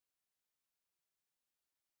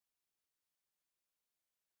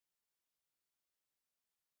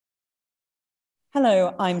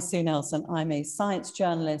Hello, I'm Sue Nelson. I'm a science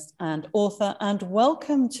journalist and author, and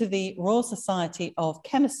welcome to the Royal Society of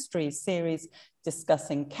Chemistry series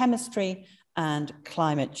discussing chemistry and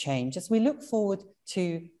climate change as we look forward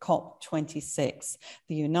to COP26,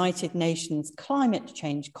 the United Nations Climate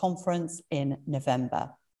Change Conference in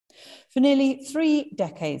November. For nearly 3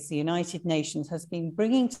 decades, the United Nations has been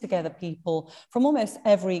bringing together people from almost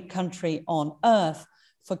every country on Earth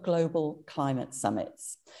for global climate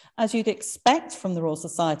summits. As you'd expect from the Royal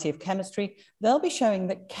Society of Chemistry, they'll be showing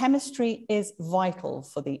that chemistry is vital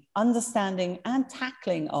for the understanding and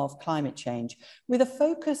tackling of climate change, with a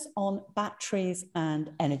focus on batteries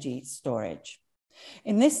and energy storage.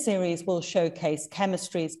 In this series, we'll showcase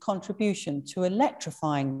chemistry's contribution to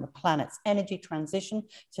electrifying the planet's energy transition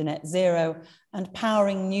to net zero and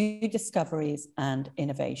powering new discoveries and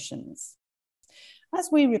innovations. As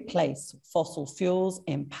we replace fossil fuels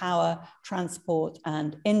in power, transport,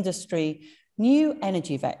 and industry, new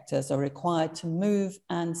energy vectors are required to move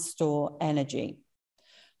and store energy.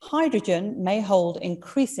 Hydrogen may hold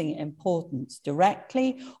increasing importance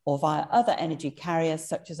directly or via other energy carriers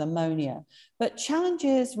such as ammonia, but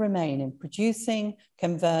challenges remain in producing,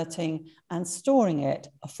 converting, and storing it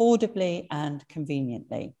affordably and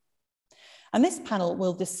conveniently. And this panel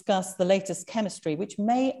will discuss the latest chemistry which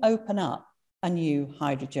may open up a new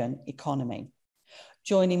hydrogen economy.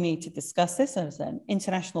 Joining me to discuss this is an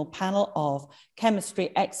international panel of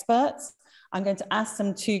chemistry experts. I'm going to ask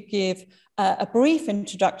them to give a brief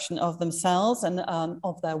introduction of themselves and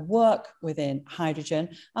of their work within hydrogen.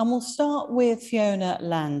 And we'll start with Fiona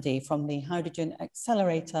Landy from the Hydrogen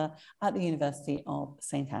Accelerator at the University of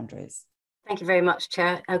St Andrews. Thank you very much,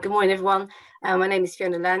 Chair. Good morning, everyone. My name is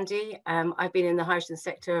Fiona Landy. I've been in the hydrogen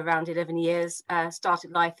sector around 11 years,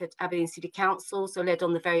 started life at Aberdeen City Council, so led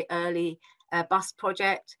on the very early bus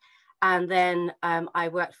project. And then I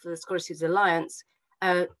worked for the Scottish Cities Alliance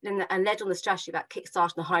and led on the strategy about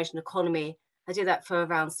kickstarting the hydrogen economy. I did that for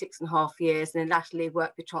around 6.5 years, and then latterly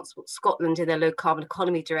worked with Transport Scotland in their low carbon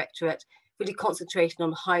economy directorate, really concentrating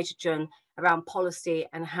on hydrogen around policy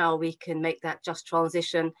and how we can make that just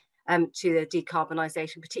transition to the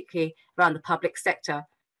decarbonisation, particularly around the public sector.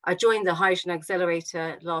 I joined the Hydrogen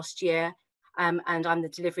Accelerator last year, and I'm the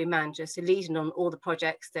delivery manager, so leading on all the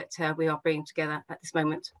projects that we are bringing together at this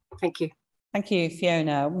moment. Thank you. Thank you,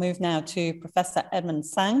 Fiona. We'll move now to Professor Edman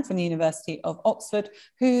Tsang from the University of Oxford,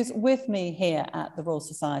 who's with me here at the Royal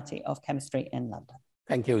Society of Chemistry in London.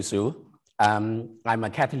 Thank you, Sue. I'm a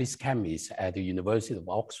catalyst chemist at the University of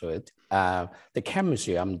Oxford. The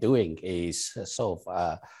chemistry I'm doing is sort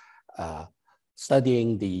of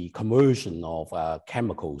studying the conversion of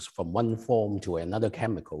chemicals from one form to another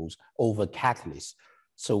chemicals over catalysts.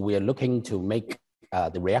 So we are looking to make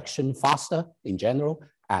the reaction faster in general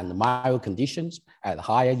and mild conditions at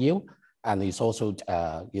higher yield. And it's also,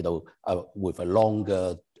 with a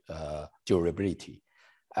longer durability.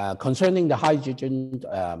 Concerning the hydrogen,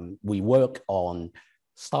 we work on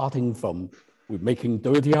starting from making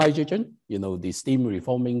dirty hydrogen, the steam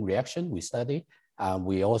reforming reaction we study.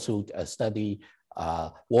 We also study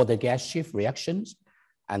water gas shift reactions.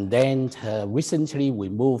 And then recently we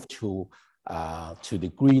moved to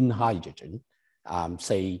the green hydrogen,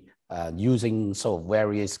 using sort of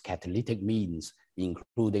various catalytic means,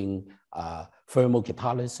 including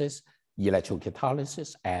thermocatalysis,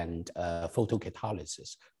 electrocatalysis, and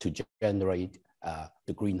photocatalysis to generate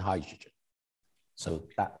the green hydrogen. So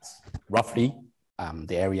that's roughly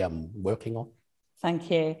the area I'm working on.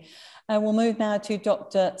 Thank you. We'll move now to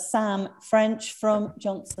Dr. Sam French from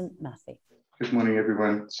Johnson Matthey. Good morning,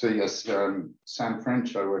 everyone. So yes, Sam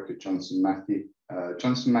French, I work at Johnson Matthey.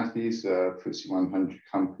 Johnson Matthey is a FTSE 100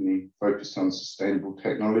 company focused on sustainable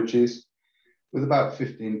technologies with about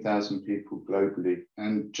 15,000 people globally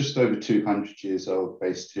and just over 200 years old,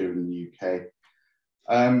 based here in the UK.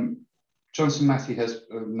 Johnson Matthey has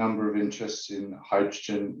a number of interests in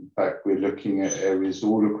hydrogen. In fact, we're looking at areas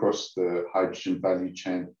all across the hydrogen value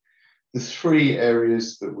chain. The 3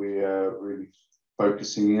 areas that we are really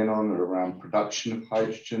focusing in on are around production of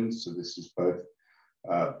hydrogen. So this is both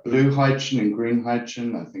blue hydrogen and green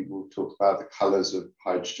hydrogen. I think we'll talk about the colors of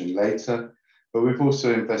hydrogen later. But we've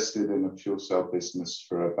also invested in a fuel cell business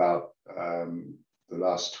for about the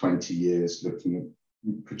last 20 years, looking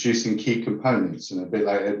at producing key components. And a bit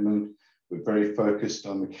like Edman, we're very focused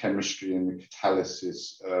on the chemistry and the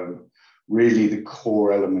catalysis, really the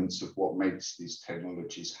core elements of what makes these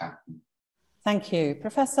technologies happen. Thank you.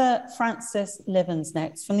 Professor Francis Livens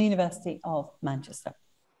next from the University of Manchester.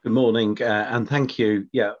 Good morning, and thank you.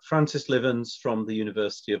 Yeah, Francis Livens from the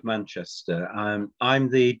University of Manchester. I'm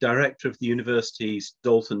the director of the university's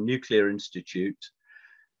Dalton Nuclear Institute.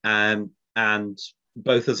 And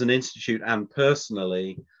both as an institute and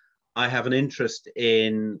personally, I have an interest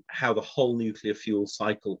in how the whole nuclear fuel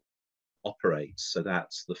cycle operates. So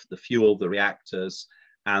that's the fuel, the reactors,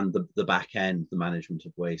 and the back end, the management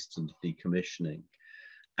of waste and decommissioning.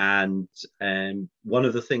 And one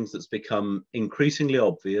of the things that's become increasingly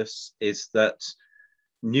obvious is that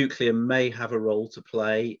nuclear may have a role to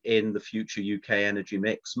play in the future UK energy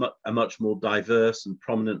mix, a much more diverse and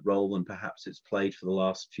prominent role than perhaps it's played for the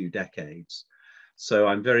last few decades. So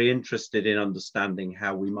I'm very interested in understanding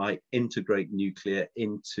how we might integrate nuclear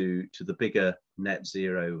into the bigger net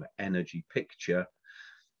zero energy picture.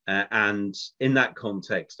 And in that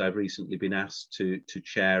context, I've recently been asked to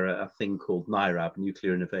chair a thing called NIRAB,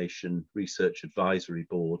 Nuclear Innovation Research Advisory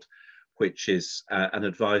Board, which is an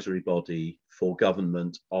advisory body for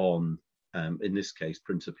government on, in this case,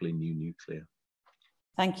 principally new nuclear.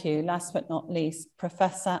 Thank you. Last but not least,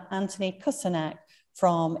 Professor Anthony Kucernak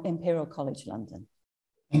from Imperial College London.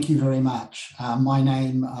 Thank you very much. My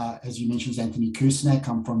name, as you mentioned, is Anthony Kucernak.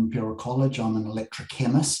 I'm from Imperial College. I'm an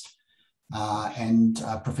electrochemist and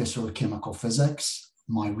professor of chemical physics.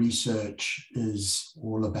 My research is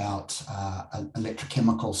all about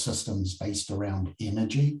electrochemical systems based around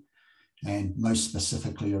energy, and most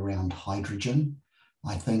specifically around hydrogen.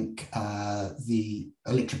 I think the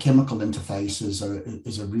electrochemical interface is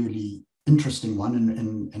a really interesting one,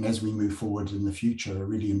 and as we move forward in the future, a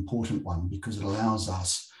really important one, because it allows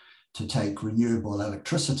us to take renewable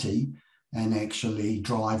electricity and actually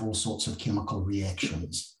drive all sorts of chemical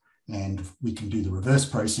reactions. And we can do the reverse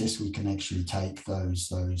process. We can actually take those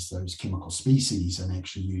chemical species and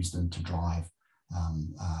actually use them to drive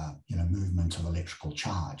movement of electrical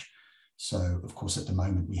charge. So, of course, at the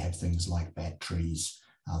moment, we have things like batteries,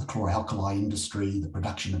 the chloralkali industry, the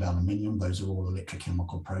production of aluminium. Those are all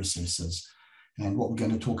electrochemical processes. And what we're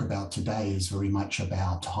going to talk about today is very much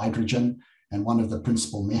about hydrogen. And one of the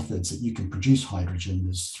principal methods that you can produce hydrogen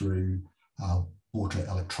is through water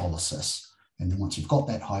electrolysis. And then once you've got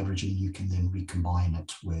that hydrogen, you can then recombine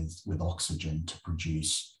it with oxygen to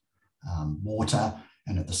produce water,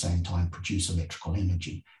 and at the same time produce electrical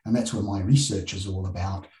energy. And that's where my research is all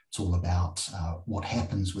about. It's all about what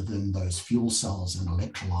happens within those fuel cells and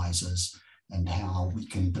electrolyzers, and how we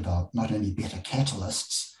can develop not only better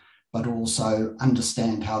catalysts, but also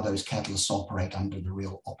understand how those catalysts operate under the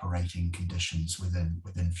real operating conditions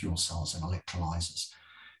within fuel cells and electrolyzers.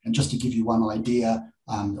 And just to give you one idea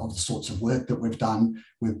of the sorts of work that we've done,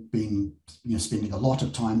 we've been spending a lot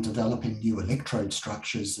of time developing new electrode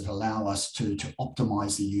structures that allow us to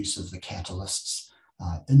optimize the use of the catalysts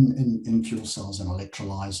in fuel cells and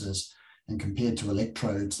electrolyzers. And compared to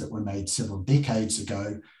electrodes that were made several decades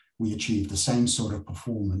ago, we achieved the same sort of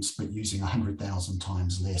performance, but using 100,000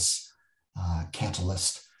 times less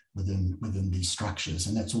catalyst within these structures.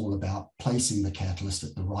 And that's all about placing the catalyst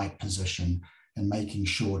at the right position and making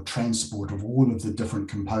sure transport of all of the different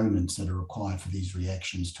components that are required for these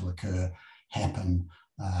reactions to occur happen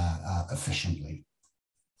efficiently.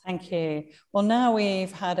 Thank you. Well, now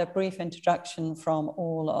we've had a brief introduction from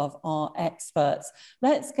all of our experts.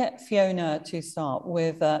 Let's get Fiona to start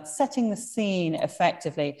with setting the scene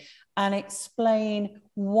effectively and explain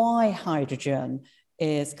why hydrogen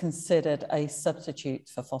is considered a substitute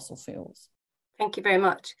for fossil fuels. Thank you very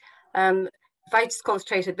much. If I just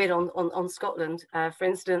concentrate a bit on Scotland, for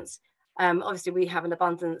instance, obviously we have an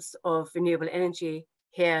abundance of renewable energy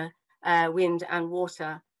here, wind and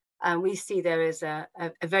water, and we see there is a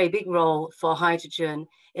very big role for hydrogen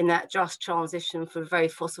in that just transition from a very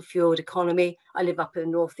fossil fueled economy. I live up in the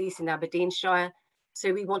northeast in Aberdeenshire,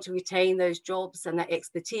 so we want to retain those jobs and that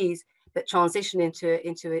expertise, but transition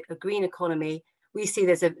into a green economy. We see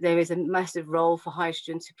there is a massive role for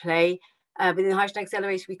hydrogen to play. Within the Hydrogen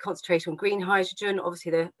Accelerator, we concentrate on green hydrogen.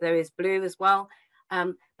 Obviously, there is blue as well.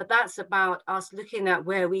 But that's about us looking at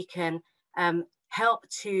where we can help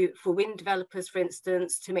for wind developers, for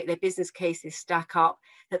instance, to make their business cases stack up,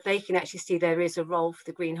 that they can actually see there is a role for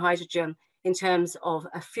the green hydrogen in terms of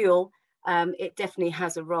a fuel. It definitely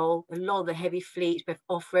has a role. A lot of the heavy fleet, both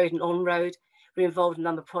off-road and on-road, we're involved in a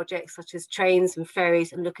number of projects such as trains and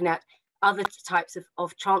ferries, and looking at other types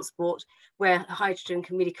of transport where hydrogen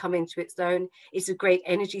can really come into its own. It's a great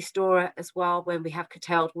energy storer as well when we have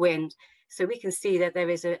curtailed wind. So we can see that there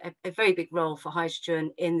is a very big role for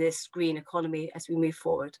hydrogen in this green economy as we move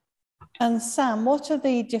forward. And Sam, what are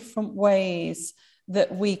the different ways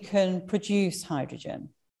that we can produce hydrogen?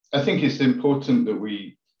 I think it's important that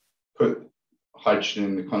we put hydrogen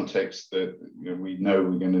in the context that we know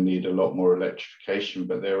we're going to need a lot more electrification,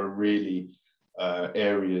 but there are really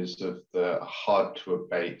areas of the hard to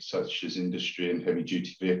abate, such as industry and heavy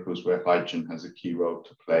duty vehicles, where hydrogen has a key role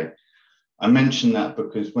to play. I mention that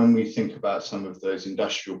because when we think about some of those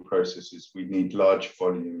industrial processes, we need large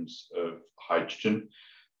volumes of hydrogen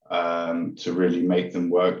to really make them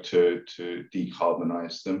work, to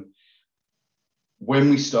decarbonize them. When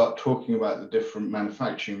we start talking about the different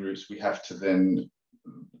manufacturing routes, we have to then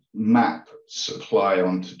map supply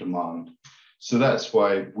onto demand. So that's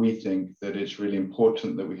why we think that it's really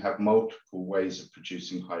important that we have multiple ways of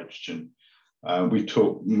producing hydrogen. We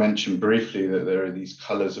mentioned briefly that there are these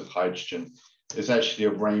colors of hydrogen. There's actually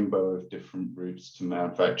a rainbow of different routes to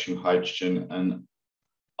manufacturing hydrogen. And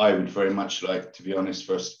I would very much like, to be honest,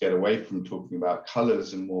 for us to get away from talking about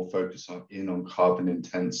colors and more focus on carbon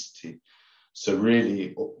intensity. So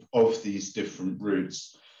really, of these different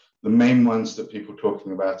routes, the main ones that people are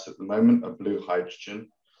talking about at the moment are blue hydrogen,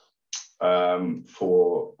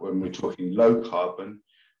 for when we're talking low carbon,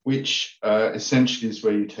 which essentially is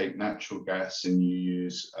where you take natural gas and you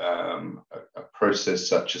use a process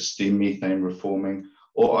such as steam methane reforming,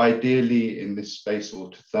 or ideally in this space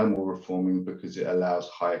autothermal reforming, because it allows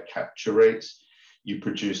higher capture rates. You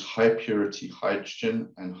produce high purity hydrogen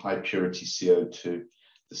and high purity CO2.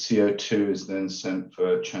 The CO2 is then sent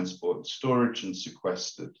for transport and storage and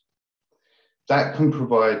sequestered. That can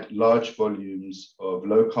provide large volumes of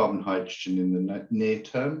low carbon hydrogen in the near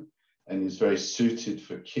term and is very suited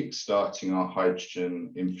for kickstarting our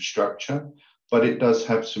hydrogen infrastructure, but it does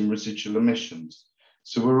have some residual emissions.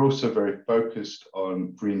 So we're also very focused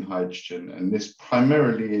on green hydrogen, and this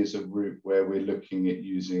primarily is a route where we're looking at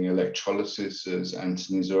using electrolysis, as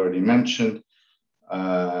Anthony's already mentioned,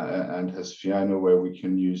 and as Fiona, where we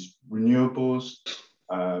can use renewables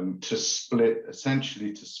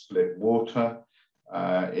essentially to split water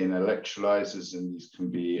in electrolyzers, and these can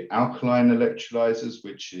be alkaline electrolyzers,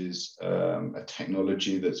 which is a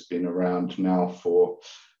technology that's been around now for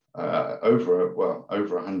over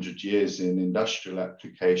 100 years in industrial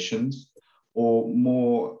applications, or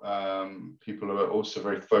more people are also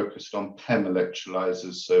very focused on PEM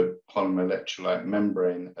electrolyzers, so polymer electrolyte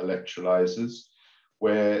membrane electrolyzers,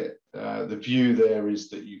 where the view there is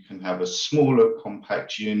that you can have a smaller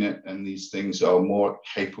compact unit, and these things are more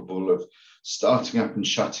capable of starting up and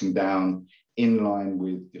shutting down in line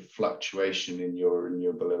with the fluctuation in your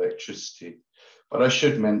renewable electricity. But I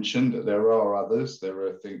should mention that there are others.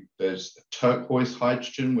 There's turquoise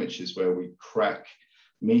hydrogen, which is where we crack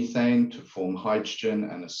methane to form hydrogen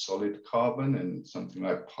and a solid carbon, and something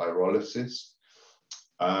like pyrolysis.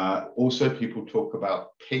 Also, people talk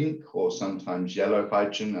about pink or sometimes yellow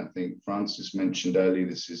hydrogen. I think Francis mentioned earlier,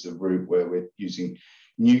 this is a route where we're using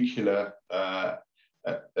nuclear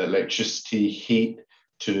electricity heat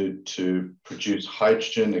to produce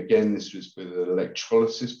hydrogen. Again, this was with an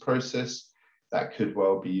electrolysis process. That could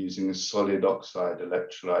well be using a solid oxide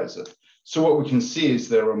electrolyzer. So what we can see is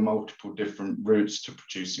there are multiple different routes to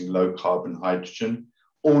producing low carbon hydrogen,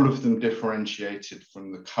 all of them differentiated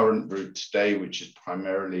from the current route today, which is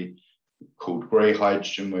primarily called grey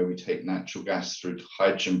hydrogen, where we take natural gas through to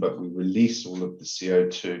hydrogen, but we release all of the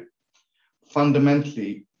CO2.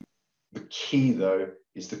 Fundamentally, the key, though,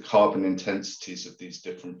 is the carbon intensities of these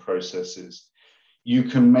different processes. You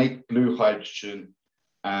can make blue hydrogen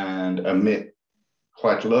and emit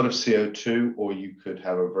quite a lot of CO2, or you could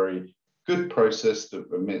have a very good process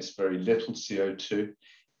that emits very little CO2.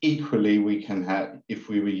 Equally, we can have, if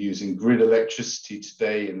we were using grid electricity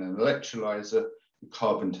today in an electrolyzer, the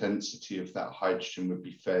carbon intensity of that hydrogen would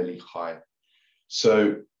be fairly high.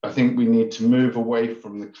 So I think we need to move away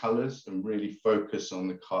from the colors and really focus on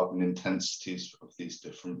the carbon intensities of these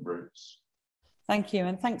different routes. Thank you,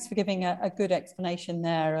 and thanks for giving a good explanation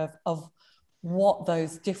there of what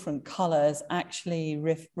those different colors actually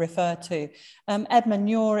refer to. Edman,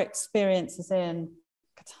 your experiences in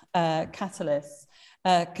catalysis,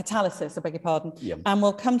 I beg your pardon, yeah. And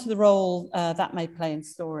we'll come to the role that may play in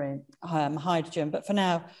storing hydrogen. But for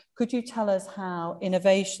now, could you tell us how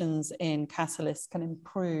innovations in catalysts can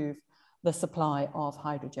improve the supply of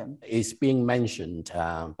hydrogen? It's being mentioned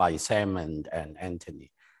by Sam and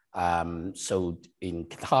Anthony. So in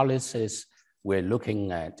catalysis, we're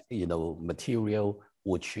looking at material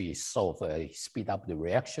which is sort of speed up the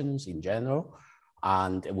reactions in general.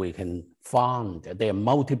 And we can find there are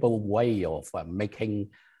multiple ways of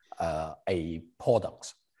making a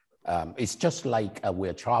product. It's just like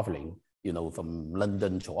we're traveling, from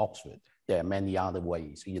London to Oxford. There are many other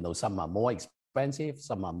ways. Some are more expensive,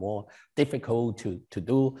 some are more difficult to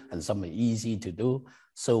do, and some are easy to do.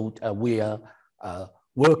 So we are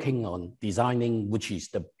working on designing which is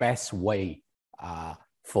the best way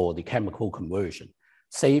for the chemical conversion.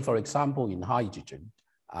 Say, for example, in hydrogen,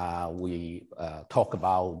 we talk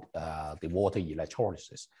about the water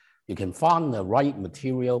electrolysis. You can find the right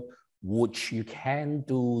material which you can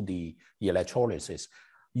do the electrolysis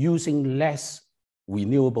using less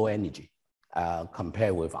renewable energy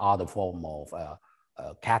compared with other form of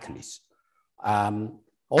catalysts.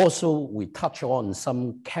 Also, we touch on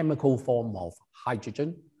some chemical form of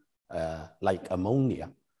hydrogen, like ammonia.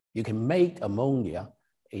 You can make ammonia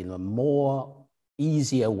in a more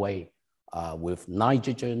easier way with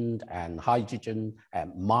nitrogen and hydrogen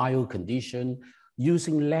and mild condition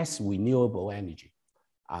using less renewable energy.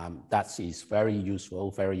 That is very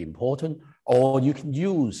useful, very important. Or you can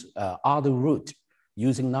use other route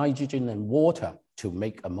using nitrogen and water to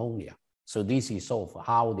make ammonia. So this is sort of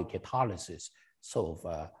how the catalysis sort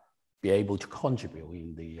of be able to contribute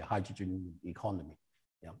in the hydrogen economy.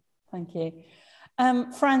 Yeah. Thank you.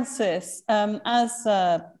 Francis, as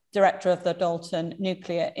director of the Dalton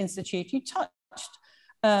Nuclear Institute, you touched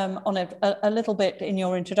on it a little bit in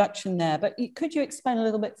your introduction there, but could you explain a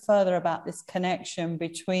little bit further about this connection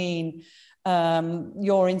between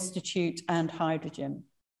your institute and hydrogen?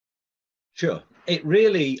 Sure. It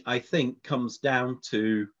really, I think, comes down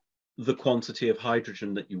to the quantity of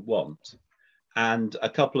hydrogen that you want. And a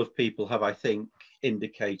couple of people have, I think,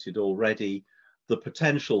 indicated already the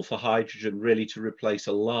potential for hydrogen really to replace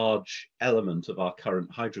a large element of our current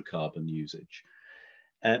hydrocarbon usage.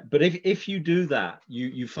 But if you do that,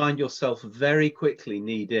 you find yourself very quickly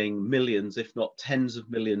needing millions, if not tens of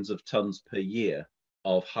millions of tons per year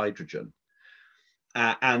of hydrogen.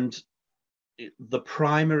 And the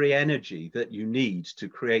primary energy that you need to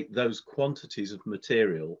create those quantities of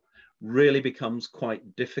material really becomes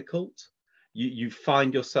quite difficult. You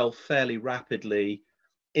find yourself fairly rapidly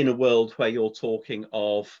in a world where you're talking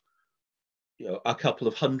of a couple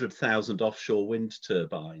of 100,000 offshore wind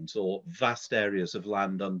turbines or vast areas of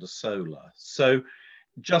land under solar. So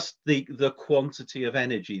just the quantity of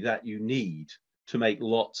energy that you need to make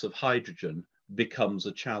lots of hydrogen becomes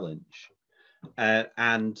a challenge.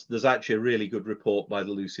 And there's actually a really good report by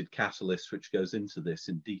the Lucid Catalyst which goes into this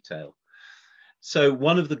in detail. So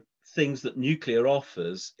one of the things that nuclear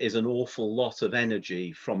offers is an awful lot of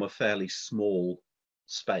energy from a fairly small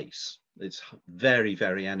space. It's very,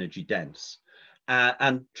 very energy dense.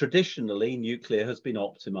 And traditionally, nuclear has been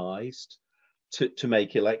optimized to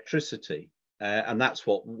make electricity. And that's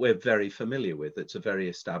what we're very familiar with. It's a very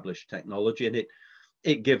established technology, and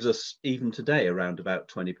it gives us, even today, around about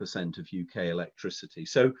 20% of UK electricity.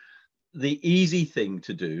 So the easy thing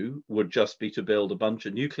to do would just be to build a bunch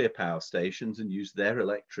of nuclear power stations and use their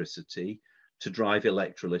electricity to drive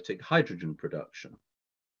electrolytic hydrogen production.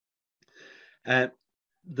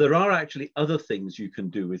 There are actually other things you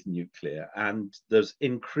can do with nuclear, and there's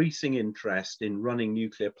increasing interest in running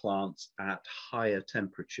nuclear plants at higher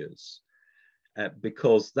temperatures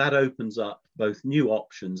because that opens up both new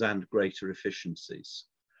options and greater efficiencies.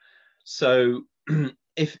 So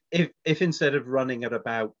if instead of running at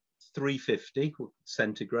about 350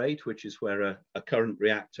 centigrade, which is where a current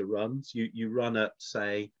reactor runs, you run at,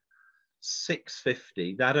 say,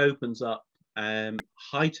 650, that opens up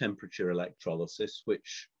high temperature electrolysis,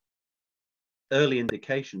 which early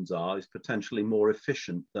indications are is potentially more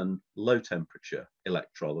efficient than low temperature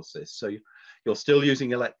electrolysis. So you're still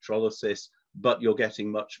using electrolysis, but you're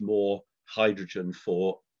getting much more hydrogen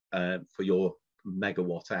for your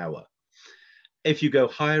megawatt hour. If you go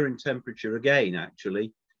higher in temperature again,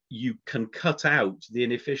 actually, you can cut out the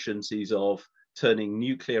inefficiencies of turning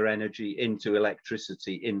nuclear energy into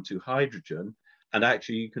electricity into hydrogen. And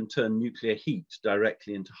actually, you can turn nuclear heat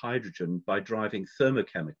directly into hydrogen by driving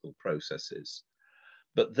thermochemical processes.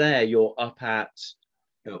 But there you're up at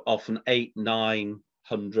often 800,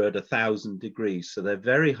 900, 1,000 degrees. So they're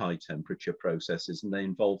very high temperature processes, and they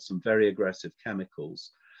involve some very aggressive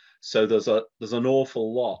chemicals. So there's an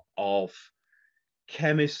awful lot of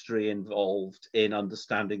chemistry involved in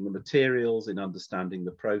understanding the materials, in understanding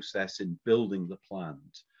the process, in building the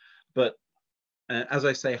plant. But as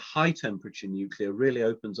I say, high temperature nuclear really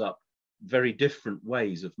opens up very different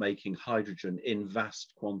ways of making hydrogen in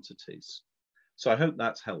vast quantities. So I hope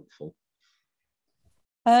that's helpful.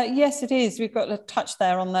 Yes, it is. We've got a touch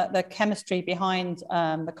there on the chemistry behind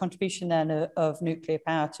the contribution then of nuclear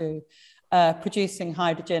power to producing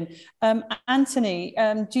hydrogen. Anthony,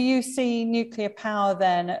 do you see nuclear power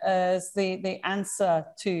then as the answer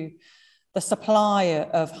to the supply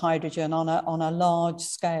of hydrogen on a large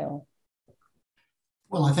scale?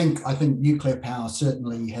 Well, I think nuclear power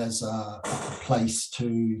certainly has a place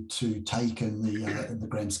to take in the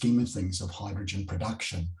grand scheme of things of hydrogen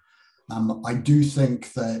production. I do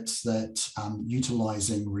think that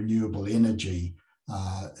utilising renewable energy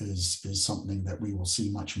is something that we will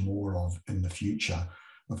see much more of in the future.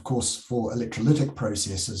 Of course, for electrolytic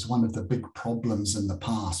processes, one of the big problems in the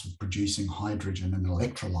past with producing hydrogen in an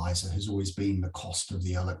electrolyzer has always been the cost of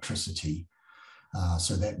the electricity.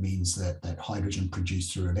 So that means that hydrogen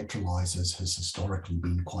produced through electrolyzers has historically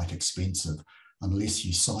been quite expensive, unless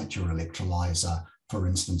you site your electrolyzer, for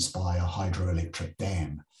instance, by a hydroelectric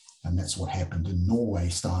dam. And that's what happened in Norway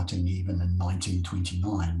starting even in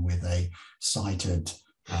 1929, where they sited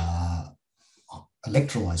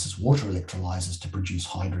electrolyzers, water electrolyzers, to produce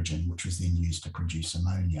hydrogen, which was then used to produce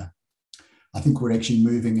ammonia. I think we're actually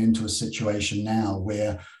moving into a situation now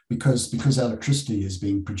where, because electricity is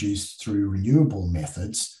being produced through renewable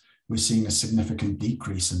methods, we're seeing a significant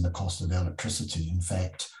decrease in the cost of electricity. In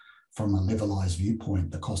fact, from a levelized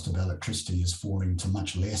viewpoint, the cost of electricity is falling to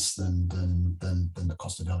much less than the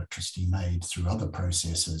cost of electricity made through other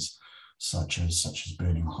processes, such as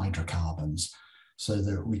burning hydrocarbons, so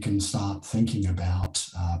that we can start thinking about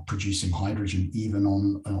producing hydrogen even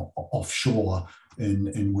on offshore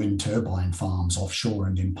in wind turbine farms offshore,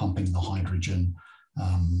 and then pumping the hydrogen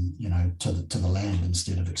to the land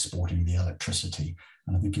instead of exporting the electricity.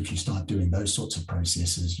 And I think if you start doing those sorts of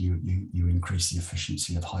processes, you increase the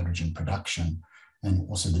efficiency of hydrogen production, and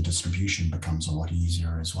also the distribution becomes a lot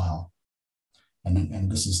easier as well.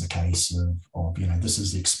 And this is the case of this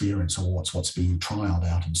is the experience, or what's being trialed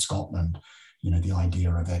out in Scotland. The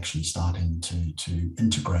idea of actually starting to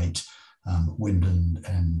integrate wind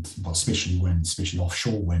and especially wind, especially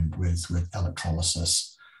offshore wind, with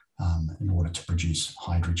electrolysis in order to produce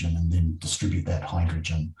hydrogen, and then distribute that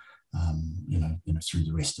hydrogen through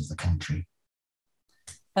the rest of the country.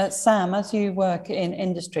 Sam, as you work in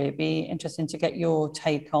industry, it'd be interesting to get your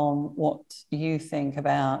take on what you think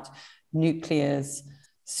about nuclear's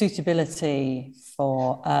suitability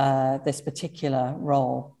for this particular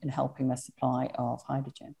role in helping the supply of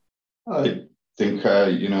hydrogen. I think, I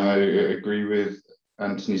agree with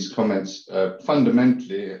Anthony's comments.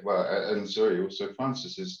 Fundamentally, also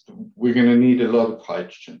Francis, we're going to need a lot of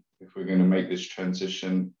hydrogen if we're going to make this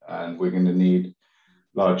transition, and we're going to need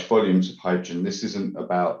large volumes of hydrogen. This isn't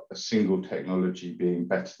about a single technology being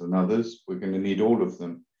better than others. We're going to need all of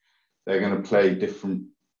them. They're going to play different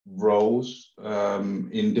roles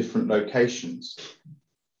in different locations.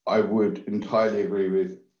 I would entirely agree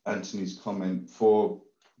with Anthony's comment. For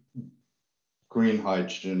green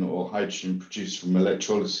hydrogen, or hydrogen produced from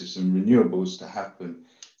electrolysis and renewables, to happen,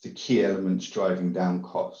 the key elements driving down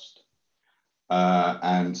cost.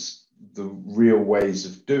 And the real ways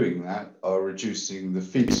of doing that are reducing the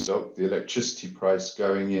feedstock, the electricity price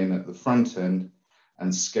going in at the front end,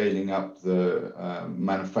 and scaling up the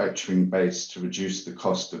manufacturing base to reduce the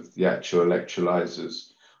cost of the actual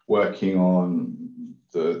electrolyzers, working on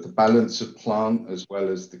the balance of plant as well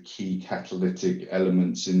as the key catalytic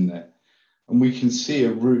elements in there. And we can see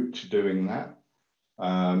a route to doing that.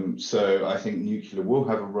 So I think nuclear will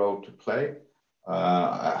have a role to play.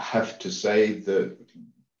 I have to say that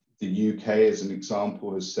the UK, as an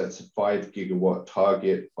example, has set a 5 gigawatt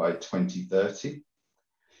target by 2030.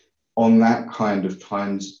 On that kind of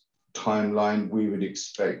timeline, we would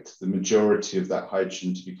expect the majority of that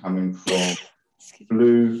hydrogen to be coming from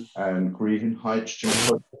blue and green hydrogen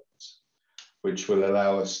projects, which will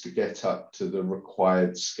allow us to get up to the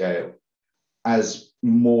required scale. As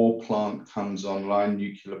more plant comes online,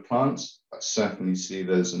 nuclear plants, I certainly see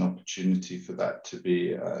there's an opportunity for that to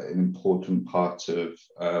be an important part of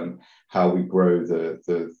how we grow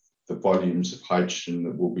the volumes of hydrogen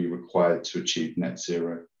that will be required to achieve net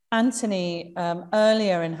zero. Anthony,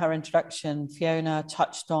 earlier in her introduction, Fiona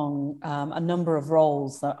touched on a number of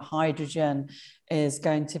roles that hydrogen is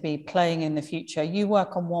going to be playing in the future. You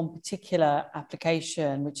work on one particular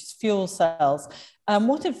application, which is fuel cells.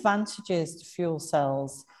 What advantages do fuel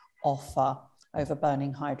cells offer over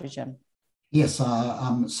burning hydrogen? Yes,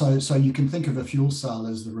 so you can think of a fuel cell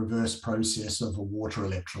as the reverse process of a water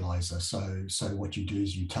electrolyzer. So what you do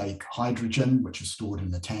is you take hydrogen, which is stored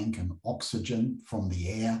in the tank, and oxygen from the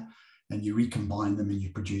air, and you recombine them and you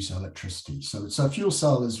produce electricity. So a fuel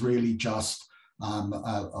cell is really just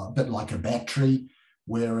a bit like a battery,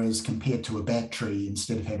 whereas compared to a battery,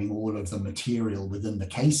 instead of having all of the material within the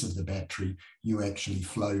case of the battery, you actually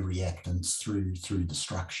flow reactants through the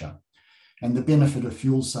structure. And the benefit of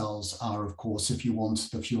fuel cells are, of course, if you want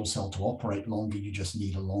the fuel cell to operate longer, you just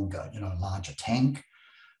need a larger tank.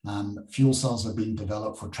 Fuel cells are being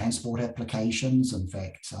developed for transport applications. In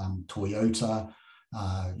fact, Toyota,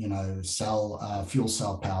 fuel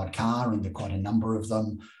cell powered car, and there are quite a number of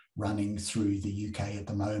them running through the UK at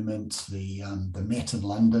the moment. The Met in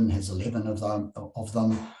London has 11 of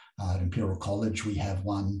them. At Imperial College, we have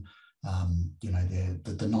one You know,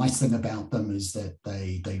 the nice thing about them is that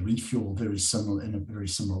they refuel very similar in a very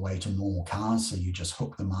similar way to normal cars. So you just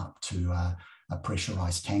hook them up to a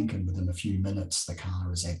pressurized tank, and within a few minutes, the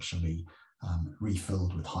car is actually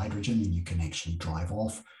refilled with hydrogen, and you can actually drive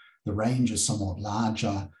off. The range is somewhat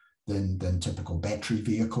larger than typical battery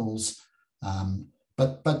vehicles.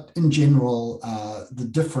 But in general, the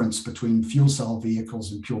difference between fuel cell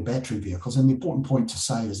vehicles and pure battery vehicles, and the important point to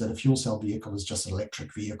say is that a fuel cell vehicle is just an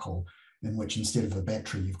electric vehicle in which instead of a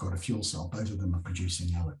battery, you've got a fuel cell. Both of them are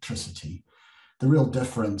producing electricity. The real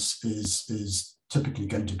difference is typically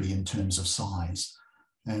going to be in terms of size.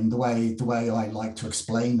 And the way I like to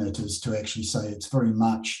explain it is to actually say it's very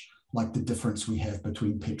much like the difference we have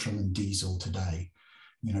between petrol and diesel today.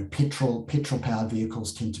 You know, petrol-powered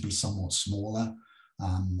vehicles tend to be somewhat smaller,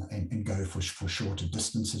 and go for shorter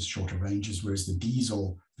distances, shorter ranges, whereas the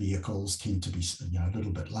diesel vehicles tend to be, you know, a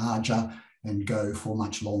little bit larger and go for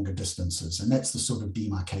much longer distances. And that's the sort of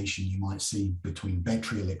demarcation you might see between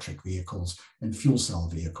battery electric vehicles and fuel cell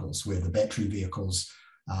vehicles, where the battery vehicles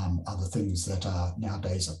are the things that are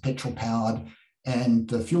nowadays are petrol powered, and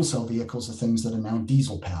the fuel cell vehicles are things that are now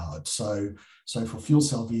diesel powered. So for fuel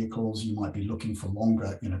cell vehicles, you might be looking for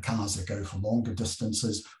longer, you know, cars that go for longer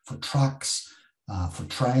distances, for trucks, for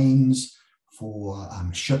trains, for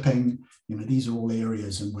shipping. You know, these are all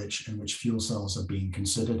areas in which fuel cells are being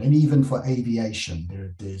considered, and even for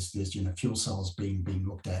aviation, there's you know, fuel cells being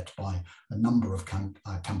looked at by a number of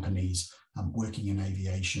companies working in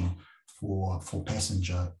aviation for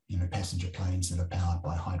passenger planes that are powered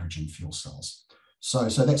by hydrogen fuel cells. So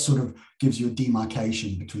that sort of gives you a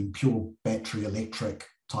demarcation between pure battery electric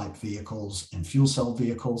type vehicles and fuel cell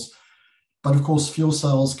vehicles. But of course, fuel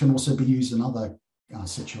cells can also be used in other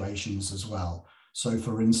situations as well. So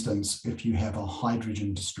for instance, if you have a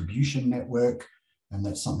hydrogen distribution network, and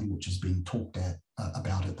that's something which is being talked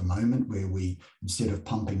about at the moment, where we, instead of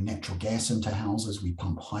pumping natural gas into houses, we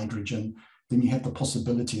pump hydrogen, then you have the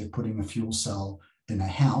possibility of putting a fuel cell in a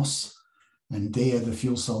house. And there the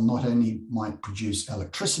fuel cell not only might produce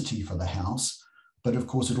electricity for the house, but of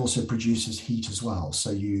course it also produces heat as well.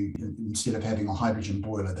 So you, instead of having a hydrogen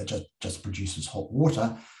boiler that just produces hot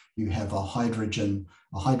water, you have a hydrogen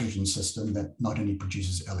system that not only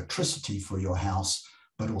produces electricity for your house,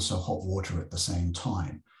 but also hot water at the same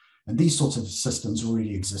time. And these sorts of systems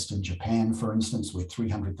already exist in Japan, for instance, where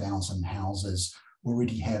 300,000 houses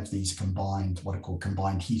already have these combined, what are called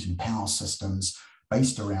combined heat and power systems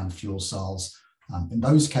based around fuel cells. In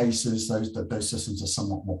those cases, those systems are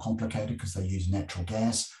somewhat more complicated because they use natural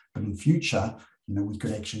gas. But in future, you know, we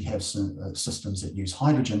could actually have some systems that use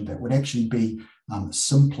hydrogen that would actually be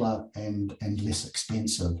simpler and less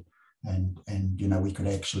expensive. And you know, we could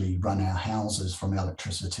actually run our houses from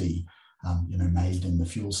electricity, you know, made in the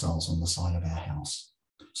fuel cells on the side of our house.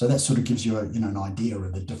 So that sort of gives you an idea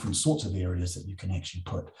of the different sorts of areas that you can actually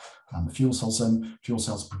put fuel cells in. Fuel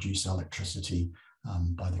cells produce electricity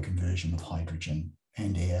by the conversion of hydrogen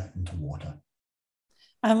and air into water.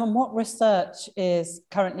 And what research is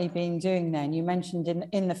currently being doing then? You mentioned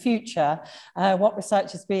in the future, what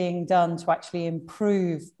research is being done to actually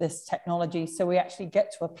improve this technology so we actually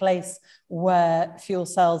get to a place where fuel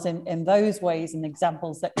cells in those ways and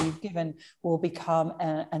examples that you've given will become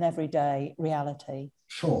an everyday reality?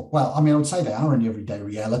 Sure. Well, I mean, I would say they are an everyday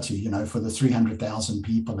reality, you know, for the 300,000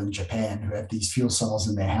 people in Japan who have these fuel cells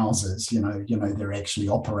in their houses, you know, they're actually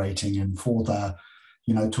operating, and for the,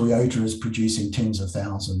 you know, Toyota is producing tens of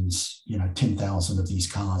thousands, you know, 10,000 of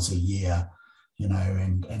these cars a year, you know,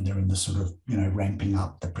 and they're in the sort of, you know, ramping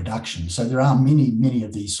up the production. So there are many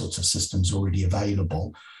of these sorts of systems already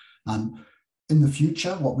available. In the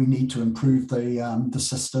future, what we need to improve the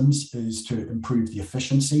systems is to improve the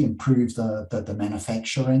efficiency, improve the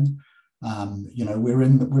manufacturing. You know,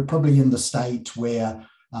 we're probably in the state where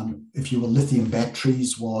if you were lithium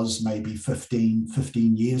batteries was maybe 15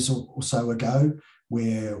 years or so ago,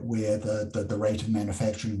 where the rate of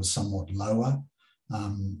manufacturing was somewhat lower.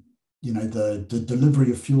 You know, the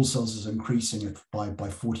delivery of fuel cells is increasing by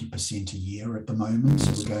 40% a year at the moment.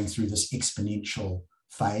 So we're going through this exponential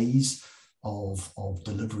phase of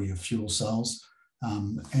delivery of fuel cells.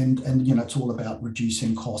 And you know, it's all about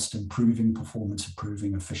reducing cost, improving performance,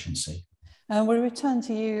 improving efficiency. And we'll return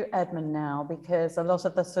to you, Edman, now, because a lot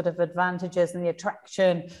of the sort of advantages and the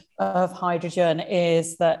attraction of hydrogen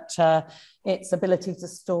is that its ability to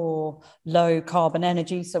store low carbon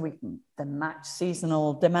energy, so we can then match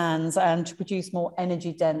seasonal demands, and to produce more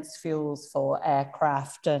energy dense fuels for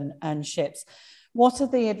aircraft and ships. What are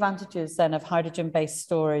the advantages then of hydrogen-based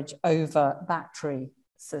storage over battery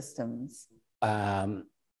systems?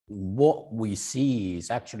 what we see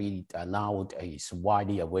is actually nowadays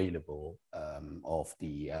widely available of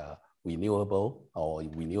the renewable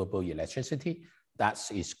electricity. That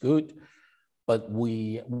is good. But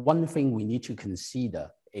one thing we need to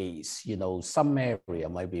consider is, some area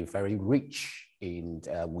might be very rich in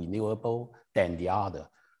renewable than the other.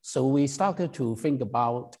 So we started to think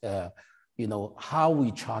about, how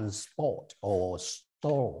we transport or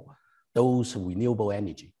store those renewable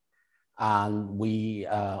energy. And we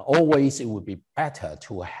it would be better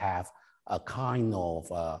to have a kind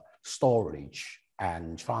of storage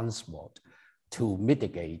and transport to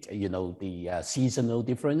mitigate, the seasonal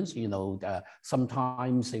difference.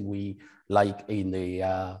 Sometimes like in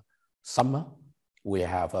the summer, we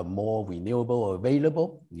have more renewable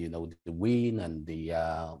available, the wind and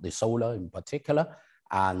the solar in particular.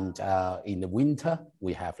 And in the winter,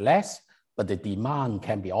 we have less, but the demand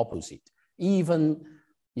can be opposite. Even,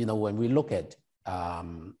 when we look at,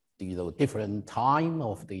 different time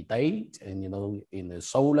of the day, and, in the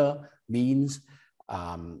solar means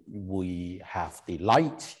we have the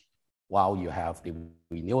light while you have the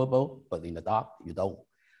renewable, but in the dark, you don't.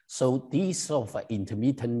 So these sort of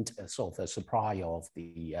intermittent sort of supply of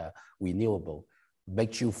the renewable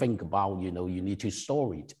makes you think about, you need to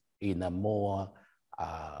store it in a more,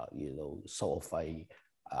 sort of a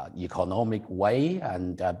economic way,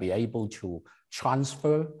 and be able to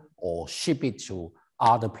transfer or ship it to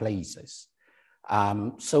other places.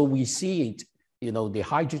 So we see it, the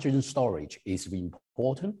hydrogen storage is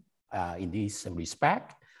important in this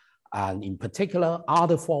respect. And in particular,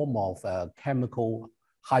 other form of chemical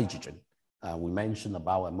hydrogen. We mentioned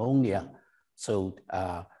about ammonia. So,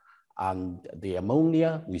 and the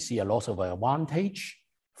ammonia, we see a lot of advantage.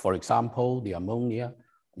 For example, the ammonia,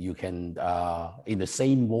 you can, in the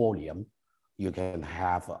same volume, you can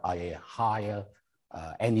have a higher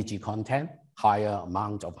energy content, higher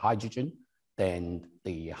amount of hydrogen than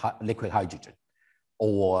the liquid hydrogen.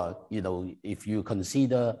 Or, if you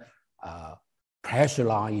consider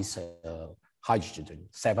pressurized hydrogen,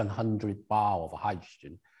 700 bar of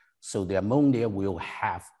hydrogen, so the ammonia will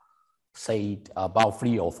have, say, about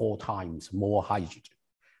 3 or 4 times more hydrogen.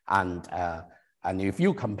 And if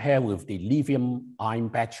you compare with the lithium-ion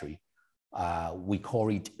battery, we call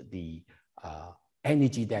it the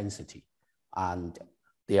energy density. And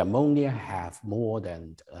the ammonia have more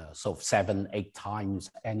than sort of 7-8 times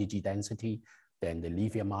energy density than the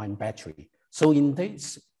lithium-ion battery. So in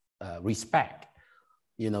this respect,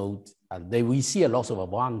 we see a lot of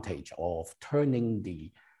advantage of turning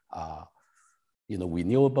the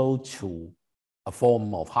renewable to a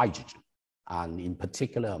form of hydrogen, and in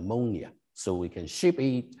particular ammonia. So we can ship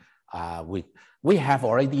it. We have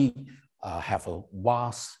already have a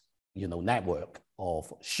vast network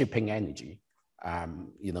of shipping energy.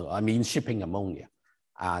 Shipping ammonia,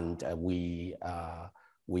 and we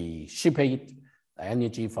ship it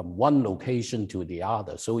energy from one location to the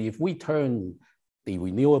other. So if we turn the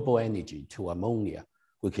renewable energy to ammonia,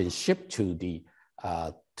 we can ship to the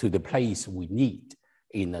place we need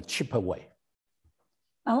in a cheaper way.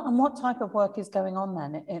 And what type of work is going on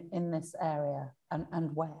then in this area,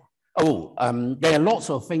 and where? There are lots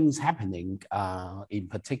of things happening. In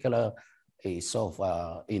particular, is sort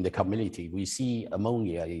of in the community, we see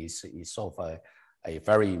ammonia is sort of a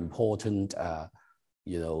very important,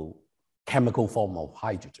 chemical form of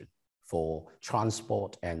hydrogen for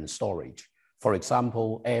transport and storage. For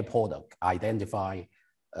example, Air Products identify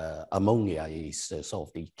ammonia is sort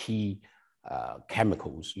of the key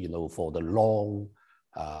chemicals, for the long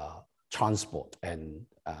transport and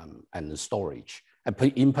storage. And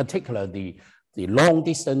in particular, the long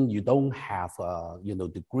distance, you don't have,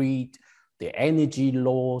 the grid, the energy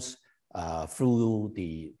loss through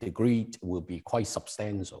the grid will be quite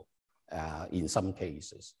substantial in some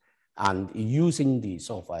cases. And using the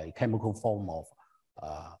sort of a chemical form of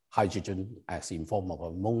hydrogen as in form of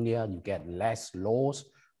ammonia, you get less loss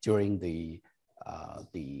during the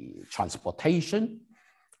transportation.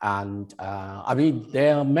 And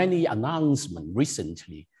there are many announcements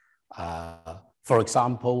recently. For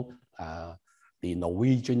example, the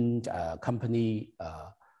Norwegian company,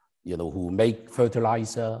 who make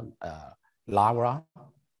fertilizer, Lara,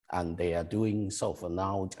 and they are doing sort of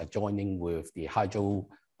now joining with the hydro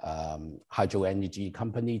energy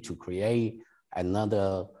company to create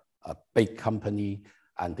another big company,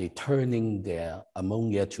 and they're turning their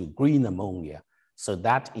ammonia to green ammonia. So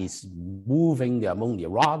that is moving the ammonia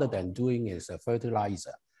rather than doing it as a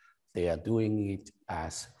fertilizer. They are doing it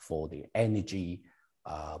as for the energy,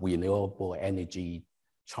 renewable energy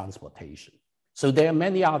transportation. So there are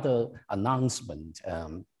many other announcements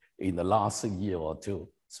in the last year or two.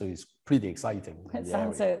 So it's pretty exciting. It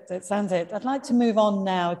sounds it. I'd like to move on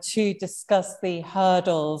now to discuss the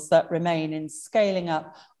hurdles that remain in scaling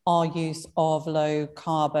up our use of low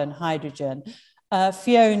carbon hydrogen.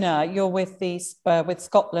 Fiona, you're with with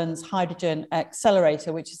Scotland's Hydrogen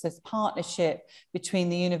Accelerator, which is this partnership between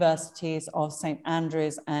the universities of St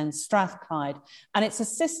Andrews and Strathclyde, and it's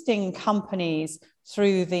assisting companies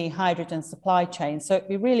through the hydrogen supply chain. So it'd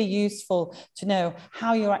be really useful to know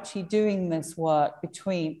how you're actually doing this work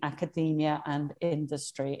between academia and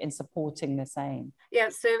industry in supporting this aim. Yeah,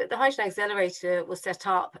 so the Hydrogen Accelerator was set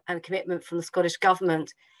up and a commitment from the Scottish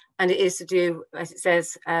Government, and it is to do, as it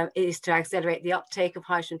says, it is to accelerate the uptake of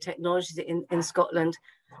hydrogen technologies in Scotland,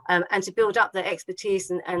 and to build up the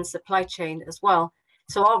expertise and supply chain as well.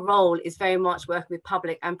 So our role is very much working with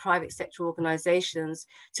public and private sector organisations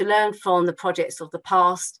to learn from the projects of the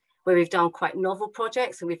past, where we've done quite novel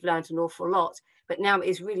projects and we've learned an awful lot. But now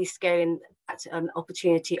it's really scaling that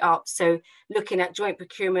opportunity up. So looking at joint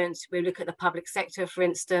procurement, we look at the public sector, for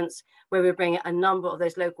instance, where we bring a number of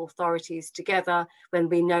those local authorities together when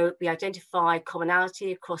we identify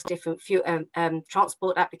commonality across different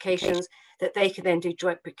transport applications, that they can then do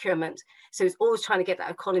joint procurement. So it's always trying to get that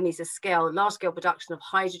economies of scale, large scale production of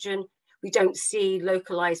hydrogen. We don't see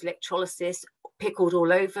localized electrolysis pickled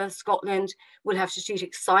all over Scotland. We'll have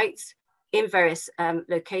strategic sites in various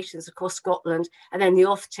locations across Scotland. And then the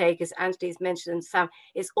offtake, as Anthony's mentioned, and Sam,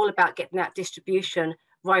 is all about getting that distribution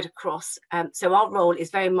right across. So our role is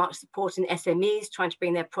very much supporting SMEs, trying to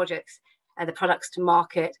bring their projects and the products to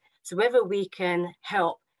market. So whether we can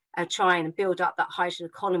help try and build up that hydrogen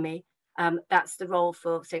economy, that's the role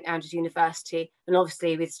for St Andrews University, and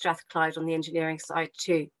obviously with Strathclyde on the engineering side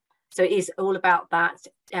too. So it is all about that,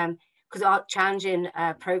 because our challenging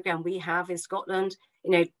programme we have in Scotland,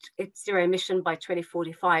 it's zero emission by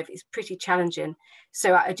 2045 is pretty challenging.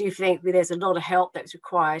 So I do think there's a lot of help that's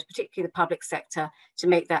required, particularly the public sector, to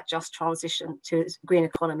make that just transition to a green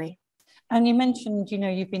economy. And you mentioned,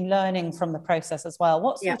 you've been learning from the process as well.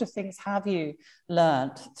 What sort of things have you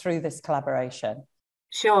learned through this collaboration?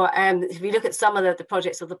 Sure. If we look at some of the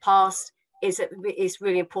projects of the past, it's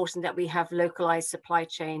really important that we have localized supply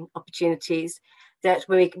chain opportunities, that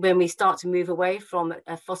when we start to move away from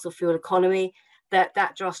a fossil fuel economy,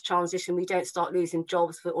 that just transition, we don't start losing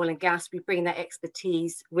jobs for oil and gas. We bring that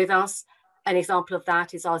expertise with us. An example of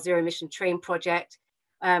that is our zero emission train project.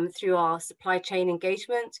 Through our supply chain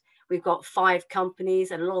engagement, we've got 5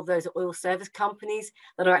 companies, and a lot of those are oil service companies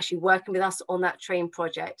that are actually working with us on that train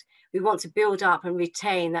project. We want to build up and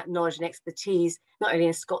retain that knowledge and expertise, not only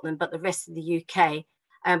in Scotland, but the rest of the UK,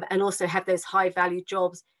 and also have those high value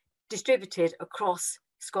jobs distributed across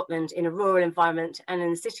Scotland in a rural environment and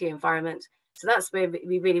in a city environment. So that's where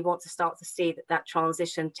we really want to start to see that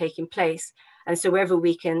transition taking place. And so wherever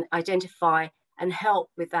we can identify and help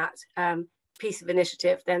with that piece of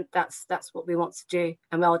initiative, then that's what we want to do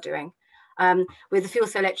and we are doing. With the fuel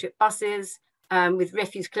cell electric buses, with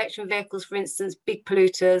refuse collection vehicles, for instance, big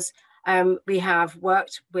polluters, we have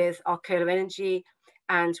worked with Arcola Energy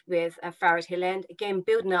and with Farrad Hill End, again,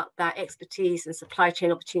 building up that expertise and supply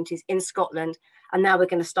chain opportunities in Scotland. And now we're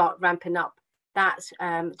going to start ramping up that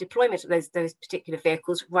deployment of those particular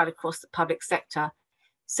vehicles right across the public sector.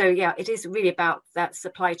 So yeah, it is really about that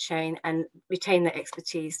supply chain and retain that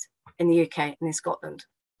expertise in the UK and in Scotland.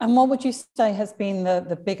 And what would you say has been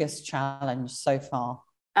the biggest challenge so far?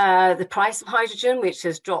 The price of hydrogen, which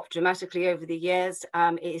has dropped dramatically over the years.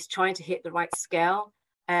 It is trying to hit the right scale.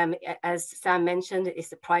 As Sam mentioned, it's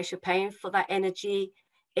the price you're paying for that energy.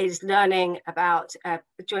 It is learning about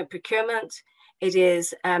joint procurement. It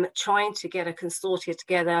is trying to get a consortia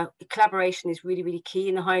together. Collaboration is really, really key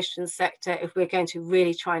in the hydrogen sector if we're going to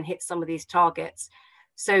really try and hit some of these targets.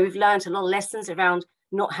 So we've learned a lot of lessons around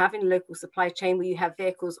not having a local supply chain where you have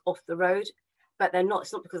vehicles off the road, but they're not.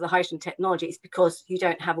 It's not because of the hydrogen technology, it's because you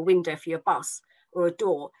don't have a window for your bus or a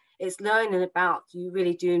door. It's learning about, you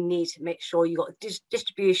really do need to make sure you've got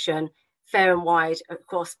distribution fair and wide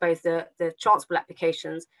across both the transport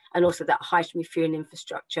applications and also that hydrogen refueling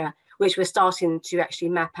infrastructure, which we're starting to actually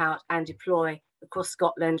map out and deploy across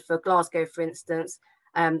Scotland. For Glasgow, for instance,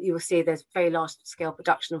 you will see there's very large scale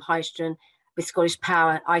production of hydrogen with Scottish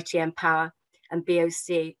Power, ITM Power and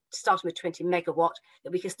BOC, starting with 20 megawatt,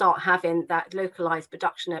 that we can start having that localized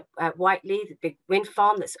production at Whiteley, the big wind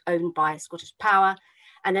farm that's owned by Scottish Power.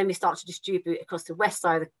 And then we start to distribute across the west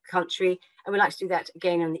side of the country. And we like to do that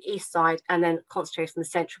again on the east side and then concentrate on the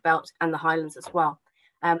Central Belt and the Highlands as well.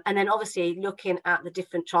 And then obviously looking at the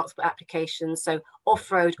different transport applications, so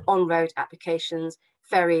off-road, on-road applications,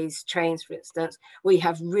 ferries, trains, for instance, we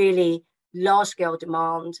have really large-scale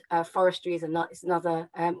demand. Forestry is another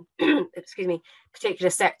excuse me, particular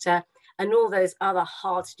sector, and all those other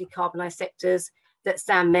hard to decarbonize sectors that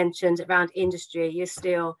Sam mentioned around industry, your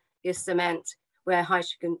steel, your cement, where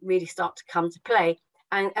hydrogen can really start to come to play.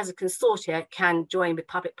 And as a consortia, can join with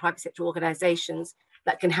public-private sector organisations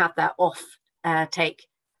that can have that off take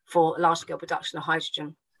for large-scale production of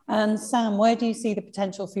hydrogen. And Sam, where do you see the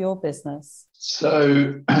potential for your business?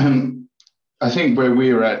 So I think where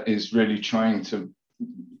we're at is really trying to,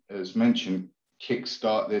 as mentioned,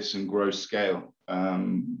 kickstart this and grow scale.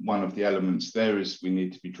 One of the elements there is we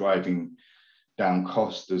need to be driving down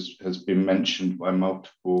cost, as has been mentioned by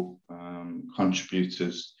multiple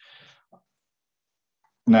contributors.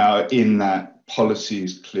 Now, in that, policy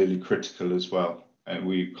is clearly critical as well. And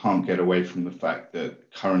we can't get away from the fact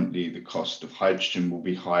that currently the cost of hydrogen will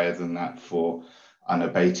be higher than that for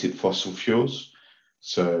unabated fossil fuels.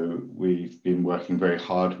 So we've been working very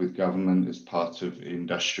hard with government as part of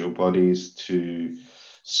industrial bodies to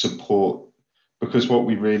support, because what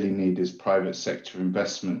we really need is private sector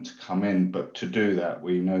investment to come in. But to do that,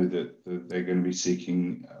 we know that they're going to be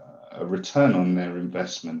seeking a return on their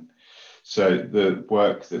investment. So the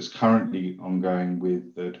work that's currently ongoing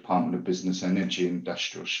with the Department of Business, Energy and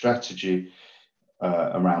Industrial Strategy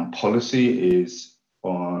around policy is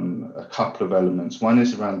on a couple of elements. One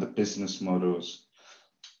is around the business models.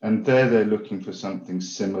 And they're looking for something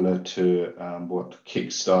similar to what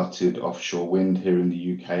kick-started offshore wind here in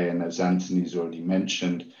the UK. And as Anthony's already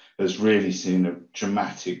mentioned, has really seen a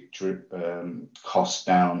dramatic cost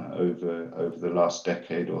down over the last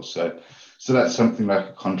decade or so. So that's something like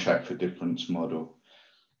a contract for difference model.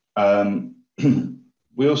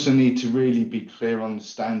 We also need to really be clear on the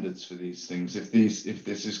standards for these things. If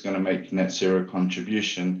this is going to make net zero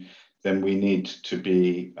contribution, then we need to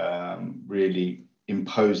be really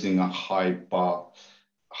imposing a high bar.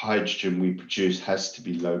 Hydrogen we produce has to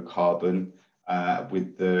be low carbon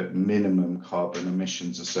with the minimum carbon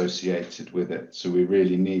emissions associated with it. So we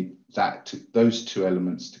really need those two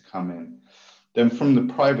elements to come in. Then from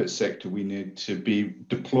the private sector, we need to be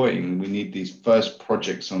deploying. We need these first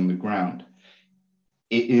projects on the ground.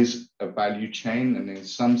 It is a value chain, and in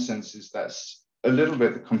some senses, that's a little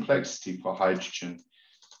bit the complexity for hydrogen.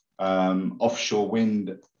 Offshore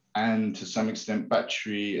wind and to some extent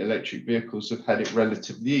battery electric vehicles have had it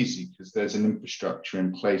relatively easy because there's an infrastructure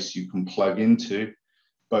in place you can plug into,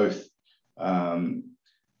 both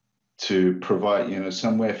to provide,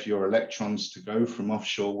 somewhere for your electrons to go from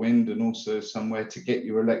offshore wind and also somewhere to get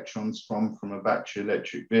your electrons from a battery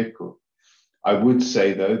electric vehicle. I would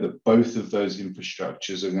say, though, that both of those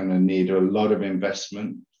infrastructures are going to need a lot of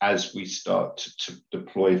investment as we start to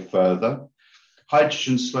deploy further.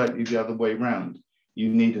 Hydrogen's slightly the other way around. You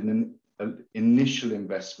need an initial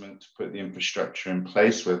investment to put the infrastructure in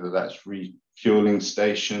place, whether that's refueling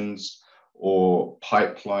stations or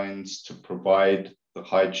pipelines to provide the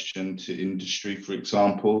hydrogen to industry, for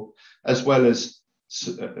example, as well as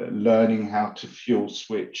learning how to fuel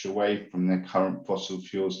switch away from their current fossil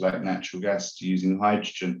fuels like natural gas to using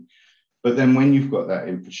hydrogen. But then when you've got that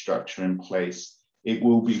infrastructure in place, it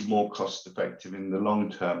will be more cost effective in the long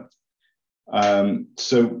term.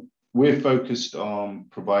 So we're focused on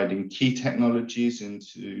providing key technologies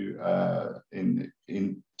into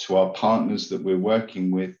our partners that we're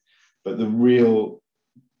working with, but the real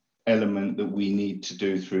element that we need to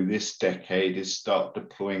do through this decade is start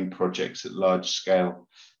deploying projects at large scale.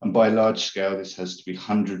 And by large scale, this has to be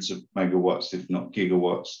hundreds of megawatts, if not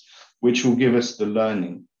gigawatts, which will give us the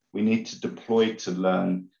learning. We need to deploy to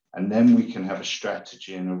learn, and then we can have a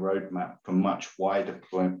strategy and a roadmap for much wider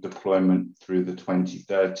deployment through the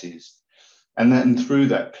 2030s. And then through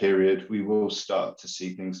that period, we will start to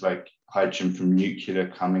see things like hydrogen from nuclear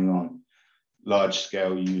coming on, large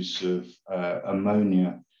scale use of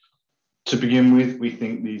ammonia. To begin with, we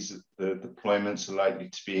think the deployments are likely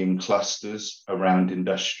to be in clusters around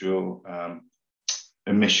industrial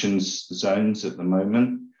emissions zones at the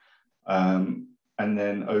moment. And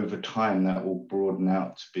then over time, that will broaden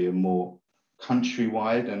out to be a more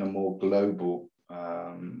countrywide and a more global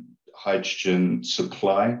hydrogen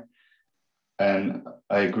supply. And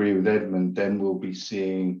I agree with Edman, then we'll be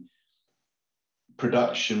seeing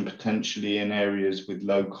production potentially in areas with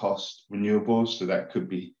low cost renewables. So that could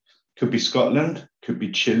be Scotland, could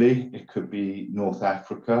be Chile, it could be North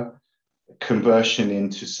Africa. Conversion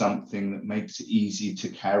into something that makes it easy to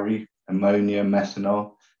carry ammonia,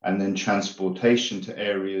 methanol, and then transportation to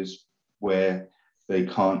areas where they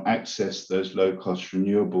can't access those low-cost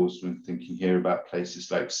renewables. When thinking here about places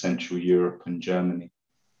like Central Europe and Germany.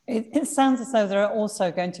 It sounds as though there are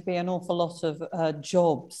also going to be an awful lot of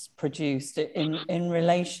jobs produced in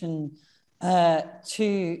relation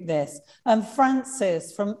to this.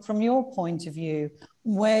 Francis, from your point of view,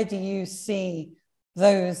 where do you see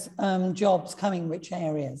those jobs coming? Which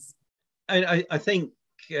areas? I think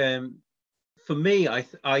for me,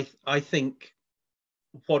 I think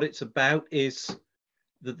what it's about is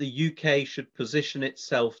that the UK should position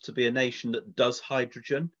itself to be a nation that does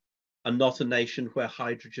hydrogen and not a nation where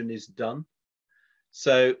hydrogen is done.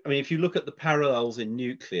 So, I mean, if you look at the parallels in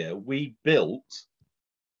nuclear, we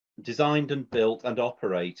designed and built and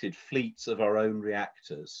operated fleets of our own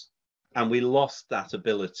reactors, and we lost that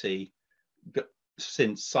ability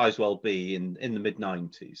since Sizewell B in the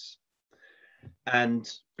mid-90s. And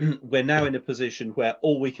we're now in a position where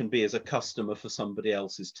all we can be is a customer for somebody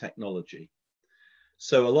else's technology.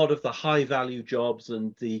 So a lot of the high value jobs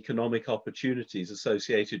and the economic opportunities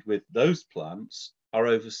associated with those plants are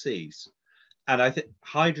overseas. And I think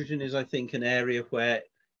hydrogen is, I think, an area where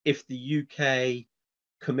if the UK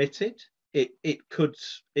committed, it could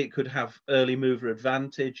have early mover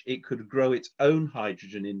advantage. It could grow its own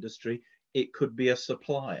hydrogen industry. It could be a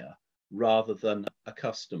supplier rather than a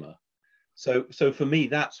customer. So for me,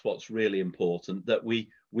 that's what's really important, that we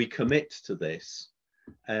commit to this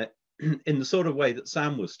in the sort of way that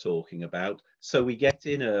Sam was talking about, so we get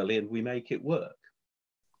in early and we make it work.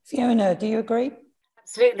 Fiona, do you agree?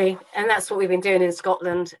 Absolutely, and that's what we've been doing in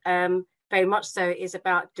Scotland. Very much so, is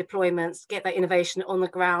about deployments, get that innovation on the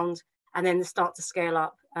ground, and then start to scale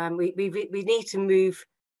up. We need to move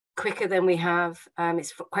quicker than we have.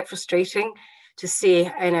 It's quite frustrating to see,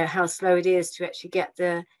 how slow it is to actually get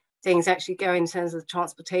the things actually going in terms of the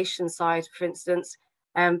transportation side, for instance.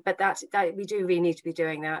 But that we do really need to be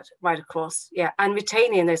doing that right across, and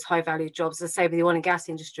retaining those high value jobs. As I say, with the oil and gas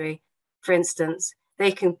industry, for instance,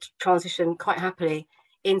 they can transition quite happily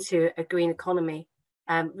into a green economy,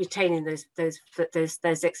 retaining those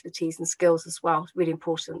expertise and skills as well. Really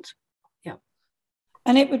important.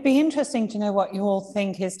 And it would be interesting to know what you all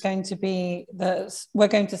think is going to be we're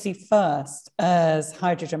going to see first as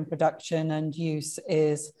hydrogen production and use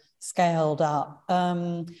is scaled up.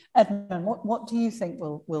 Edman, what do you think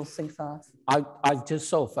we'll see first? I just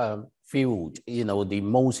sort of feel, the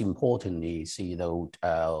most important is,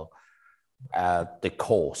 the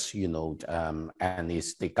cost, and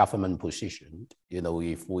it's the government position,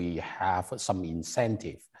 if we have some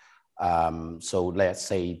incentive. So let's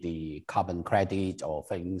say the carbon credit or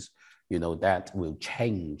things, that will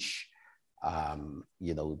change, at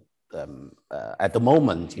the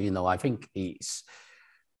moment, I think it's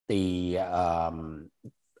the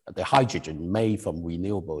hydrogen made from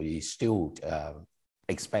renewable is still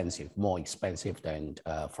expensive, more expensive than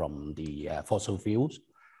from the fossil fuels.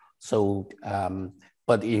 So,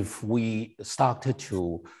 but if we started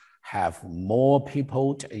to have more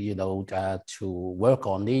people, to work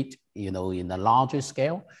on it, in a larger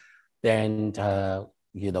scale, then, the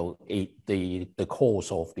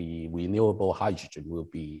cost of the renewable hydrogen will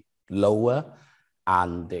be lower.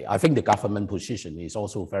 And I think the government position is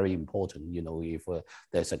also very important. If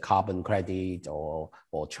there's a carbon credit or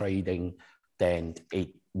trading, then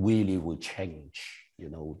it really will change,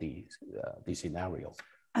 the scenario.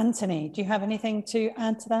 Anthony, do you have anything to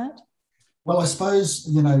add to that? Well, I suppose,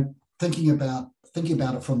 thinking about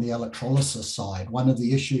it from the electrolysis side, one of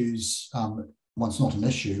the issues, well, it's not an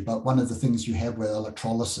issue, but one of the things you have with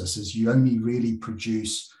electrolysis is you only really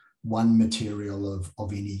produce one material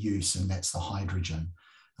of any use, and that's the hydrogen.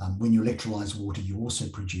 When you electrolyze water, you also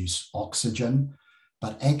produce oxygen,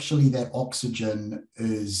 but actually that oxygen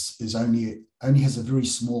only has a very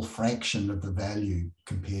small fraction of the value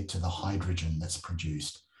compared to the hydrogen that's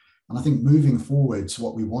produced. And I think moving forwards,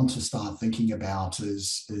 what we want to start thinking about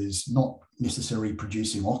is not necessarily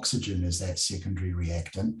producing oxygen as that secondary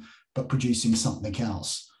reactant, but producing something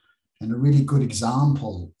else. And a really good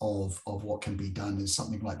example of what can be done is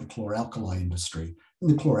something like the chlor-alkali industry. In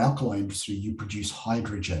the chlor-alkali industry, you produce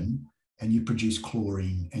hydrogen and you produce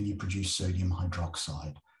chlorine and you produce sodium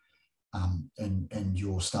hydroxide. And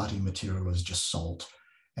your starting material is just salt.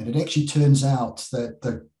 And it actually turns out that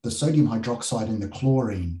the sodium hydroxide and the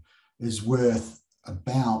chlorine is worth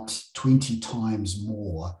about 20 times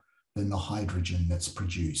more than the hydrogen that's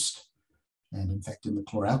produced. And in fact, in the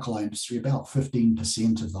chlor-alkali industry, about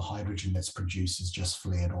 15% of the hydrogen that's produced is just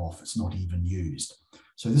flared off. It's not even used.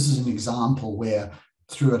 So this is an example where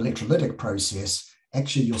through an electrolytic process,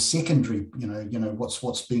 actually your secondary,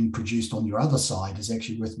 what's being produced on your other side is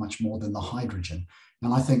actually worth much more than the hydrogen.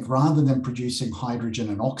 And I think rather than producing hydrogen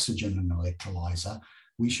and oxygen in an electrolyzer,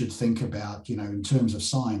 we should think about, in terms of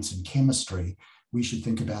science and chemistry, we should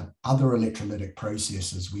think about other electrolytic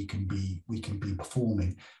processes we can be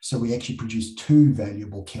performing. So we actually produce two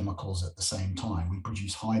valuable chemicals at the same time. We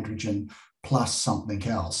produce hydrogen plus something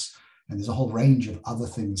else. And there's a whole range of other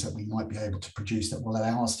things that we might be able to produce that will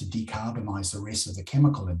allow us to decarbonize the rest of the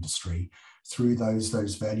chemical industry through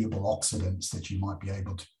those valuable oxidants that you might be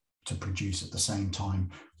able to produce at the same time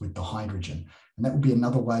with the hydrogen. And that would be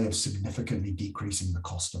another way of significantly decreasing the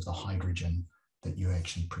cost of the hydrogen that you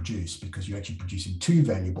actually produce, because you're actually producing two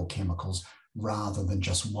valuable chemicals rather than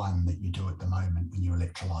just one that you do at the moment when you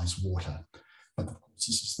electrolyze water. But of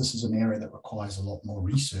course, this is an area that requires a lot more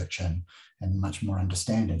research and much more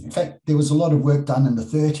understanding. In fact, there was a lot of work done in the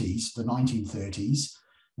 1930s,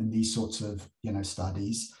 in these sorts of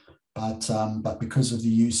studies. But because of the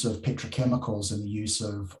use of petrochemicals and the use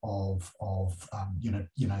of the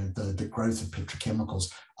growth of petrochemicals,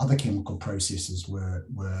 other chemical processes were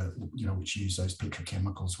which use those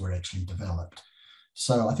petrochemicals were actually developed.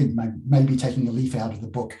 So I think maybe taking a leaf out of the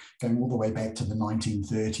book, going all the way back to the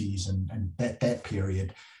 1930s and that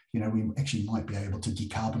period, we actually might be able to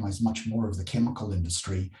decarbonize much more of the chemical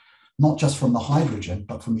industry, not just from the hydrogen,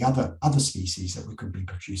 but from the other species that we could be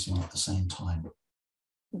producing at the same time.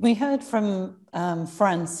 We heard from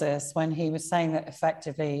Francis when he was saying that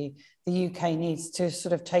effectively the UK needs to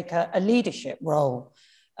sort of take a leadership role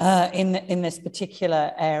in this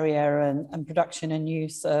particular area and production and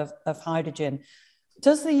use of hydrogen.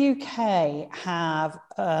 Does the UK have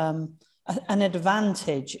an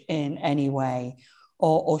advantage in any way,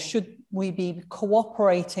 or should we be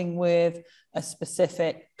cooperating with a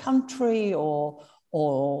specific country or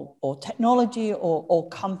technology or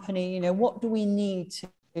company? What do we need to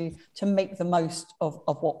make the most of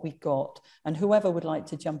what we've got? And whoever would like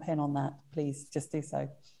to jump in on that, please just do so.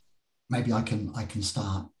 Maybe I can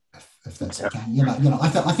start if that's okay.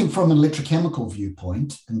 I think from an electrochemical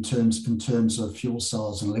viewpoint, in terms of fuel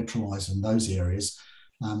cells and electrolyzers in those areas,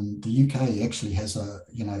 the UK actually has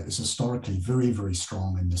is historically very, very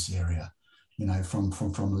strong in this area. From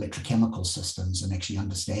electrochemical systems and actually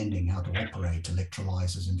understanding how to operate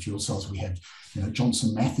electrolyzers and fuel cells. We have,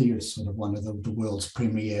 Johnson Matthey is sort of one of the world's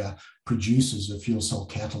premier producers of fuel cell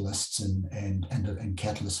catalysts and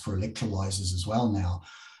catalysts for electrolyzers as well now.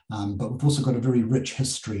 But we've also got a very rich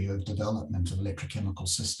history of development of electrochemical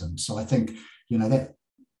systems. So I think, the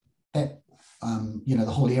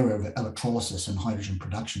whole area of electrolysis and hydrogen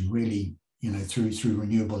production really, through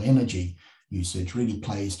renewable energy usage really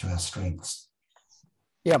plays to our strengths.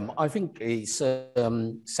 Yeah, I think it's,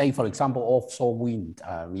 say, for example, offshore wind.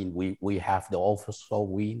 I mean, we have the offshore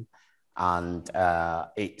wind, and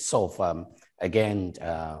it's sort of, again,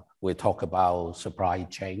 we talk about supply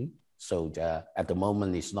chain. So at the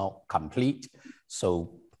moment, it's not complete.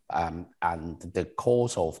 So, and the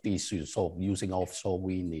cost of this sort of using offshore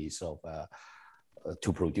wind is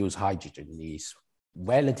to produce hydrogen is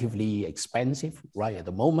relatively expensive right at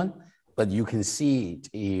the moment. But you can see it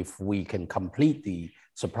if we can complete the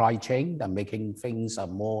supply chain and making things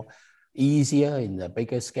more easier in a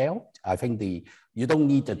bigger scale. I think you don't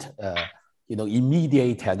need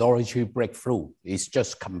immediate technology breakthrough. It's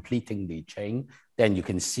just completing the chain. Then you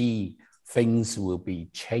can see things will be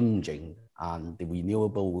changing and the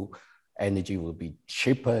renewable energy will be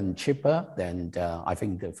cheaper and cheaper. Then I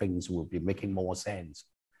think the things will be making more sense.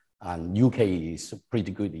 And UK is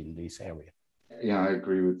pretty good in this area. Yeah, I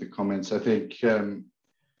agree with the comments. I think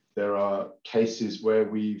there are cases where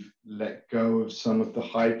we've let go of some of the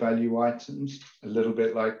high value items, a little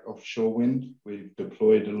bit like offshore wind. We've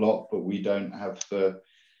deployed a lot, but we don't have the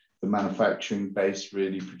manufacturing base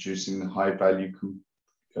really producing the high value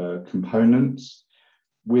components.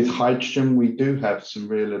 With hydrogen, we do have some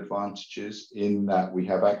real advantages in that we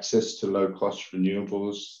have access to low cost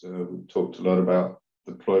renewables. We've talked a lot about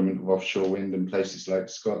deployment of offshore wind in places like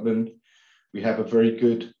Scotland. We have a very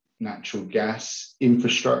good natural gas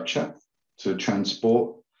infrastructure to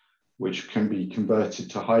transport, which can be converted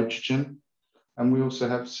to hydrogen. And we also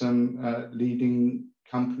have some leading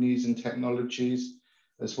companies and technologies,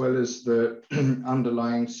 as well as the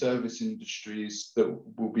underlying service industries that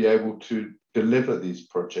will be able to deliver these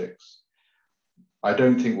projects. I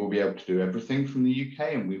don't think we'll be able to do everything from the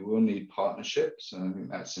UK, and we will need partnerships, and I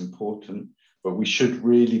think that's important. But we should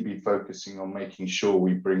really be focusing on making sure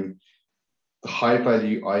we bring the high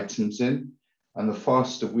value items in, and the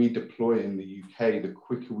faster we deploy in the UK, the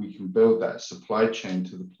quicker we can build that supply chain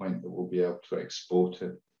to the point that we'll be able to export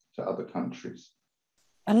it to other countries.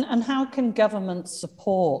 And how can governments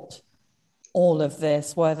support all of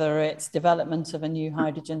this, whether it's development of a new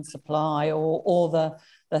hydrogen supply or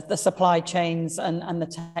the supply chains and the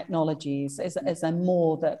technologies? Is there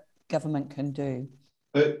more that government can do?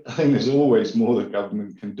 I think there's always more the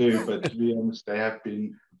government can do, but to be honest, they have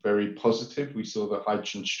been very positive. We saw the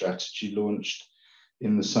hydrogen strategy launched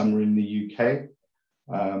in the summer in the UK.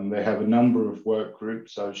 They have a number of work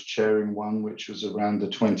groups. I was chairing one which was around the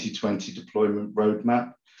 2020 deployment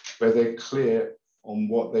roadmap, where they're clear on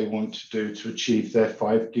what they want to do to achieve their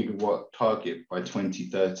 5 gigawatt target by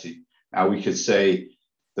 2030. Now, we could say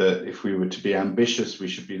that if we were to be ambitious, we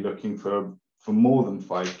should be looking for more than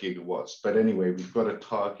 5 gigawatts. But anyway, we've got a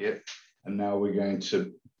target, and now we're going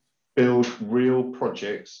to build real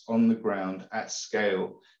projects on the ground at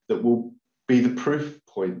scale that will be the proof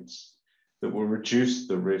points that will reduce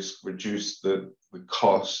the risk, reduce the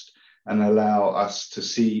cost, and allow us to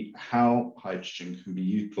see how hydrogen can be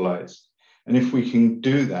utilized. And if we can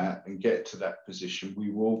do that and get to that position, we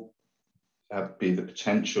will be the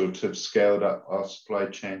potential to have scaled up our supply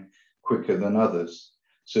chain quicker than others.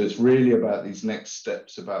 So it's really about these next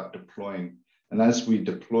steps about deploying. And as we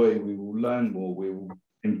deploy, we will learn more, we will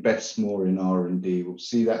invest more in R&D. We'll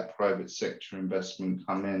see that private sector investment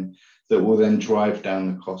come in that will then drive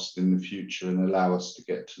down the cost in the future and allow us to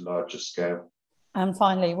get to larger scale. And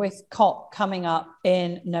finally, with COP coming up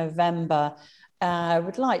in November, I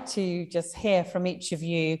would like to just hear from each of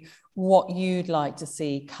you what you'd like to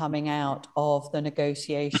see coming out of the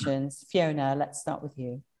negotiations. Fiona, let's start with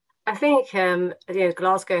you. I think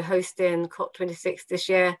Glasgow hosting COP26 this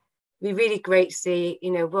year, it'd be really great to see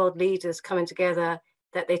world leaders coming together,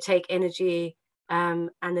 that they take energy and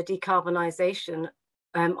the decarbonisation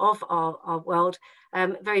of our world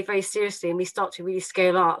very, very seriously, and we start to really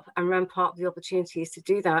scale up and ramp up the opportunities to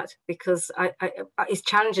do that, because it's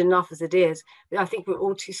challenging enough as it is. But I think we're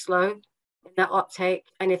all too slow in that uptake,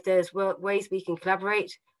 and if there's ways we can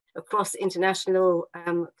collaborate across international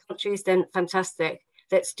countries, then fantastic.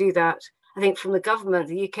 Let's do that. I think from the government,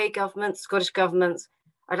 the UK government, Scottish governments,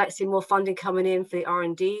 I'd like to see more funding coming in for the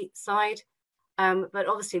R&D side. But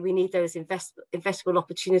obviously we need those investable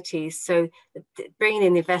opportunities. So bringing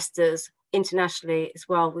in investors internationally as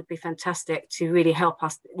well would be fantastic to really help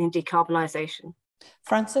us in decarbonisation.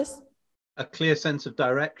 Francis? A clear sense of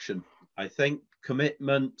direction, I think,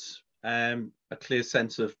 commitment, a clear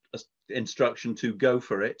sense of instruction to go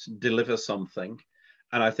for it, deliver something.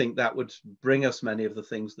 And I think that would bring us many of the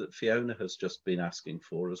things that Fiona has just been asking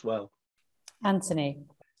for as well. Anthony?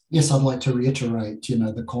 Yes, I'd like to reiterate,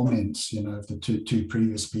 the comments, of the two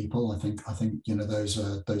previous people. I think, those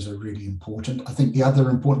are really important. I think the other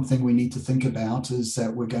important thing we need to think about is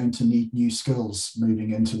that we're going to need new skills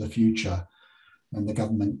moving into the future, and the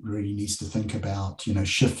government really needs to think about,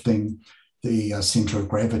 shifting the center of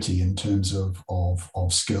gravity in terms of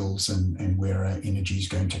skills and where our energy is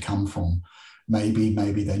going to come from. Maybe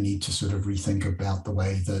they need to sort of rethink about the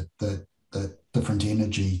way that different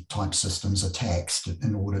energy type systems are taxed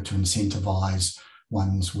in order to incentivize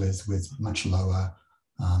ones with much lower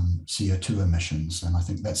CO2 emissions. And I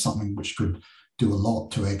think that's something which could do a lot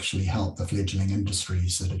to actually help the fledgling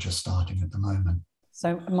industries that are just starting at the moment.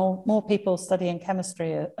 So more people studying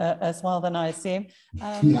chemistry as well, then I assume.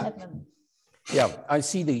 Edman? Yeah, I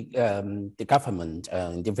see the government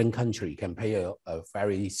in different countries can play a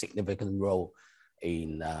very significant role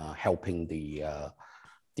in helping the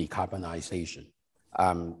decarbonization.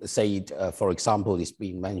 For example, it's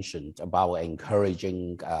being mentioned about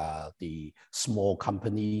encouraging the small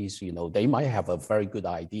companies. They might have a very good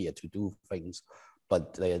idea to do things,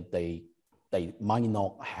 but they might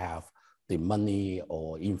not have the money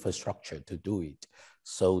or infrastructure to do it.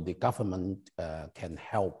 So the government can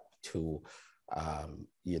help to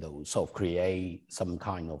sort of create some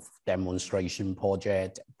kind of demonstration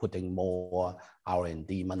project, putting more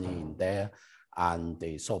R&D money in there. And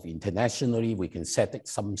they sort of internationally, we can set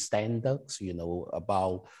some standards,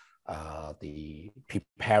 about the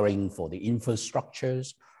preparing for the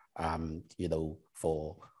infrastructures,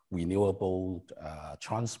 for renewable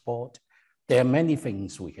transport. There are many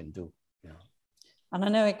things we can do. And I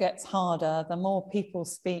know it gets harder the more people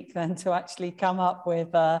speak than to actually come up with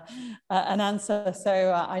an answer.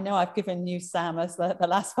 So I know I've given you, Sam, as the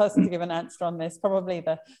last person to give an answer on this, probably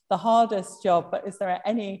the hardest job. But is there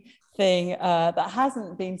anything that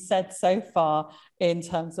hasn't been said so far in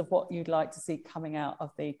terms of what you'd like to see coming out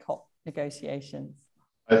of the COP negotiations?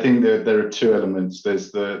 I think there are two elements.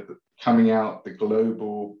 There's the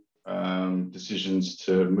global decisions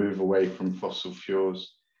to move away from fossil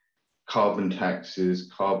fuels. Carbon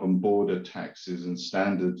taxes, carbon border taxes and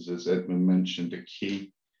standards, as Edman mentioned, are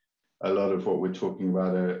key. A lot of what we're talking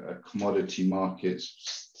about are commodity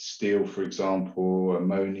markets, steel, for example,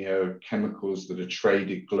 ammonia, chemicals that are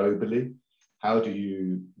traded globally. How do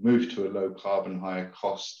you move to a low carbon, higher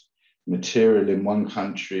cost material in one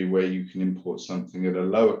country where you can import something at a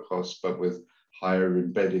lower cost, but with higher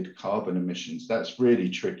embedded carbon emissions. That's really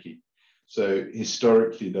tricky. So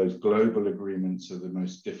historically, those global agreements are the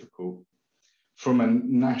most difficult. From a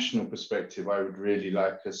national perspective, I would really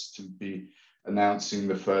like us to be announcing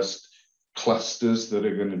the first clusters that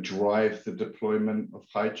are going to drive the deployment of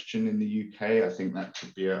hydrogen in the UK. I think that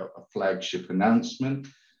could be a flagship announcement.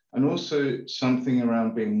 And also something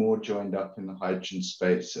around being more joined up in the hydrogen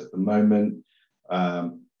space. At the moment,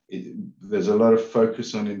 there's a lot of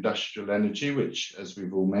focus on industrial energy, which, as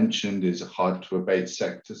we've all mentioned, is a hard to abate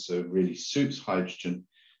sector, so it really suits hydrogen.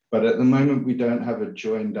 But at the moment, we don't have a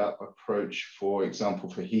joined up approach, for example,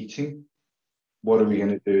 for heating. What are we going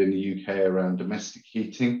to do in the UK around domestic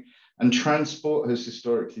heating? And transport has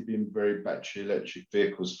historically been very battery electric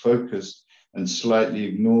vehicles focused and slightly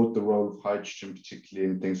ignored the role of hydrogen, particularly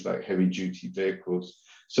in things like heavy duty vehicles.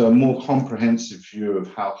 So a more comprehensive view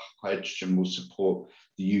of how hydrogen will support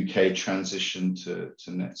the UK transition to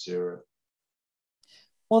net zero.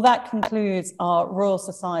 Well, that concludes our Royal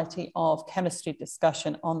Society of Chemistry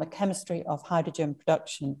discussion on the chemistry of hydrogen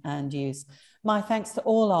production and use. My thanks to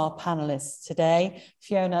all our panelists today: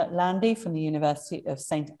 Fiona Landy from the University of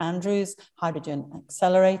St Andrews Hydrogen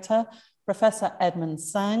Accelerator, Professor Edman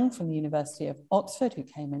Tsang from the University of Oxford, who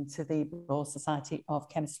came into the Royal Society of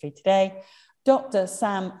Chemistry today, Dr.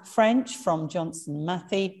 Sam French from Johnson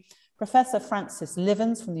Matthey, Professor Francis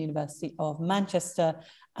Livens from the University of Manchester,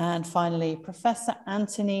 and finally, Professor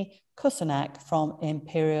Anthony Kucernak from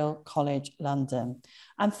Imperial College London.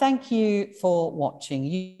 And thank you for watching.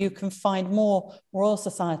 You can find more Royal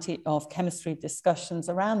Society of Chemistry discussions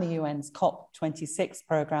around the UN's COP26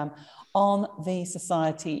 programme on the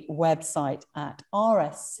Society website at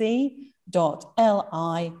rsc.li/COP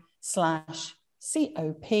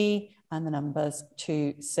and the numbers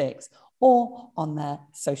 26, or on their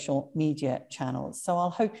social media channels. So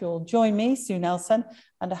I'll hope you'll join me, Sue Nelson,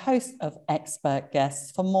 and a host of expert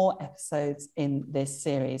guests for more episodes in this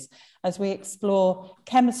series as we explore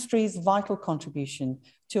chemistry's vital contribution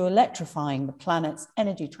to electrifying the planet's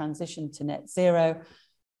energy transition to net zero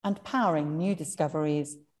and powering new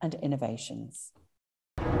discoveries and innovations.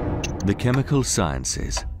 The chemical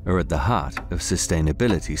sciences are at the heart of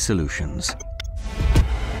sustainability solutions.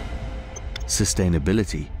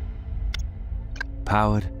 Sustainability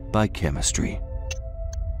powered by chemistry.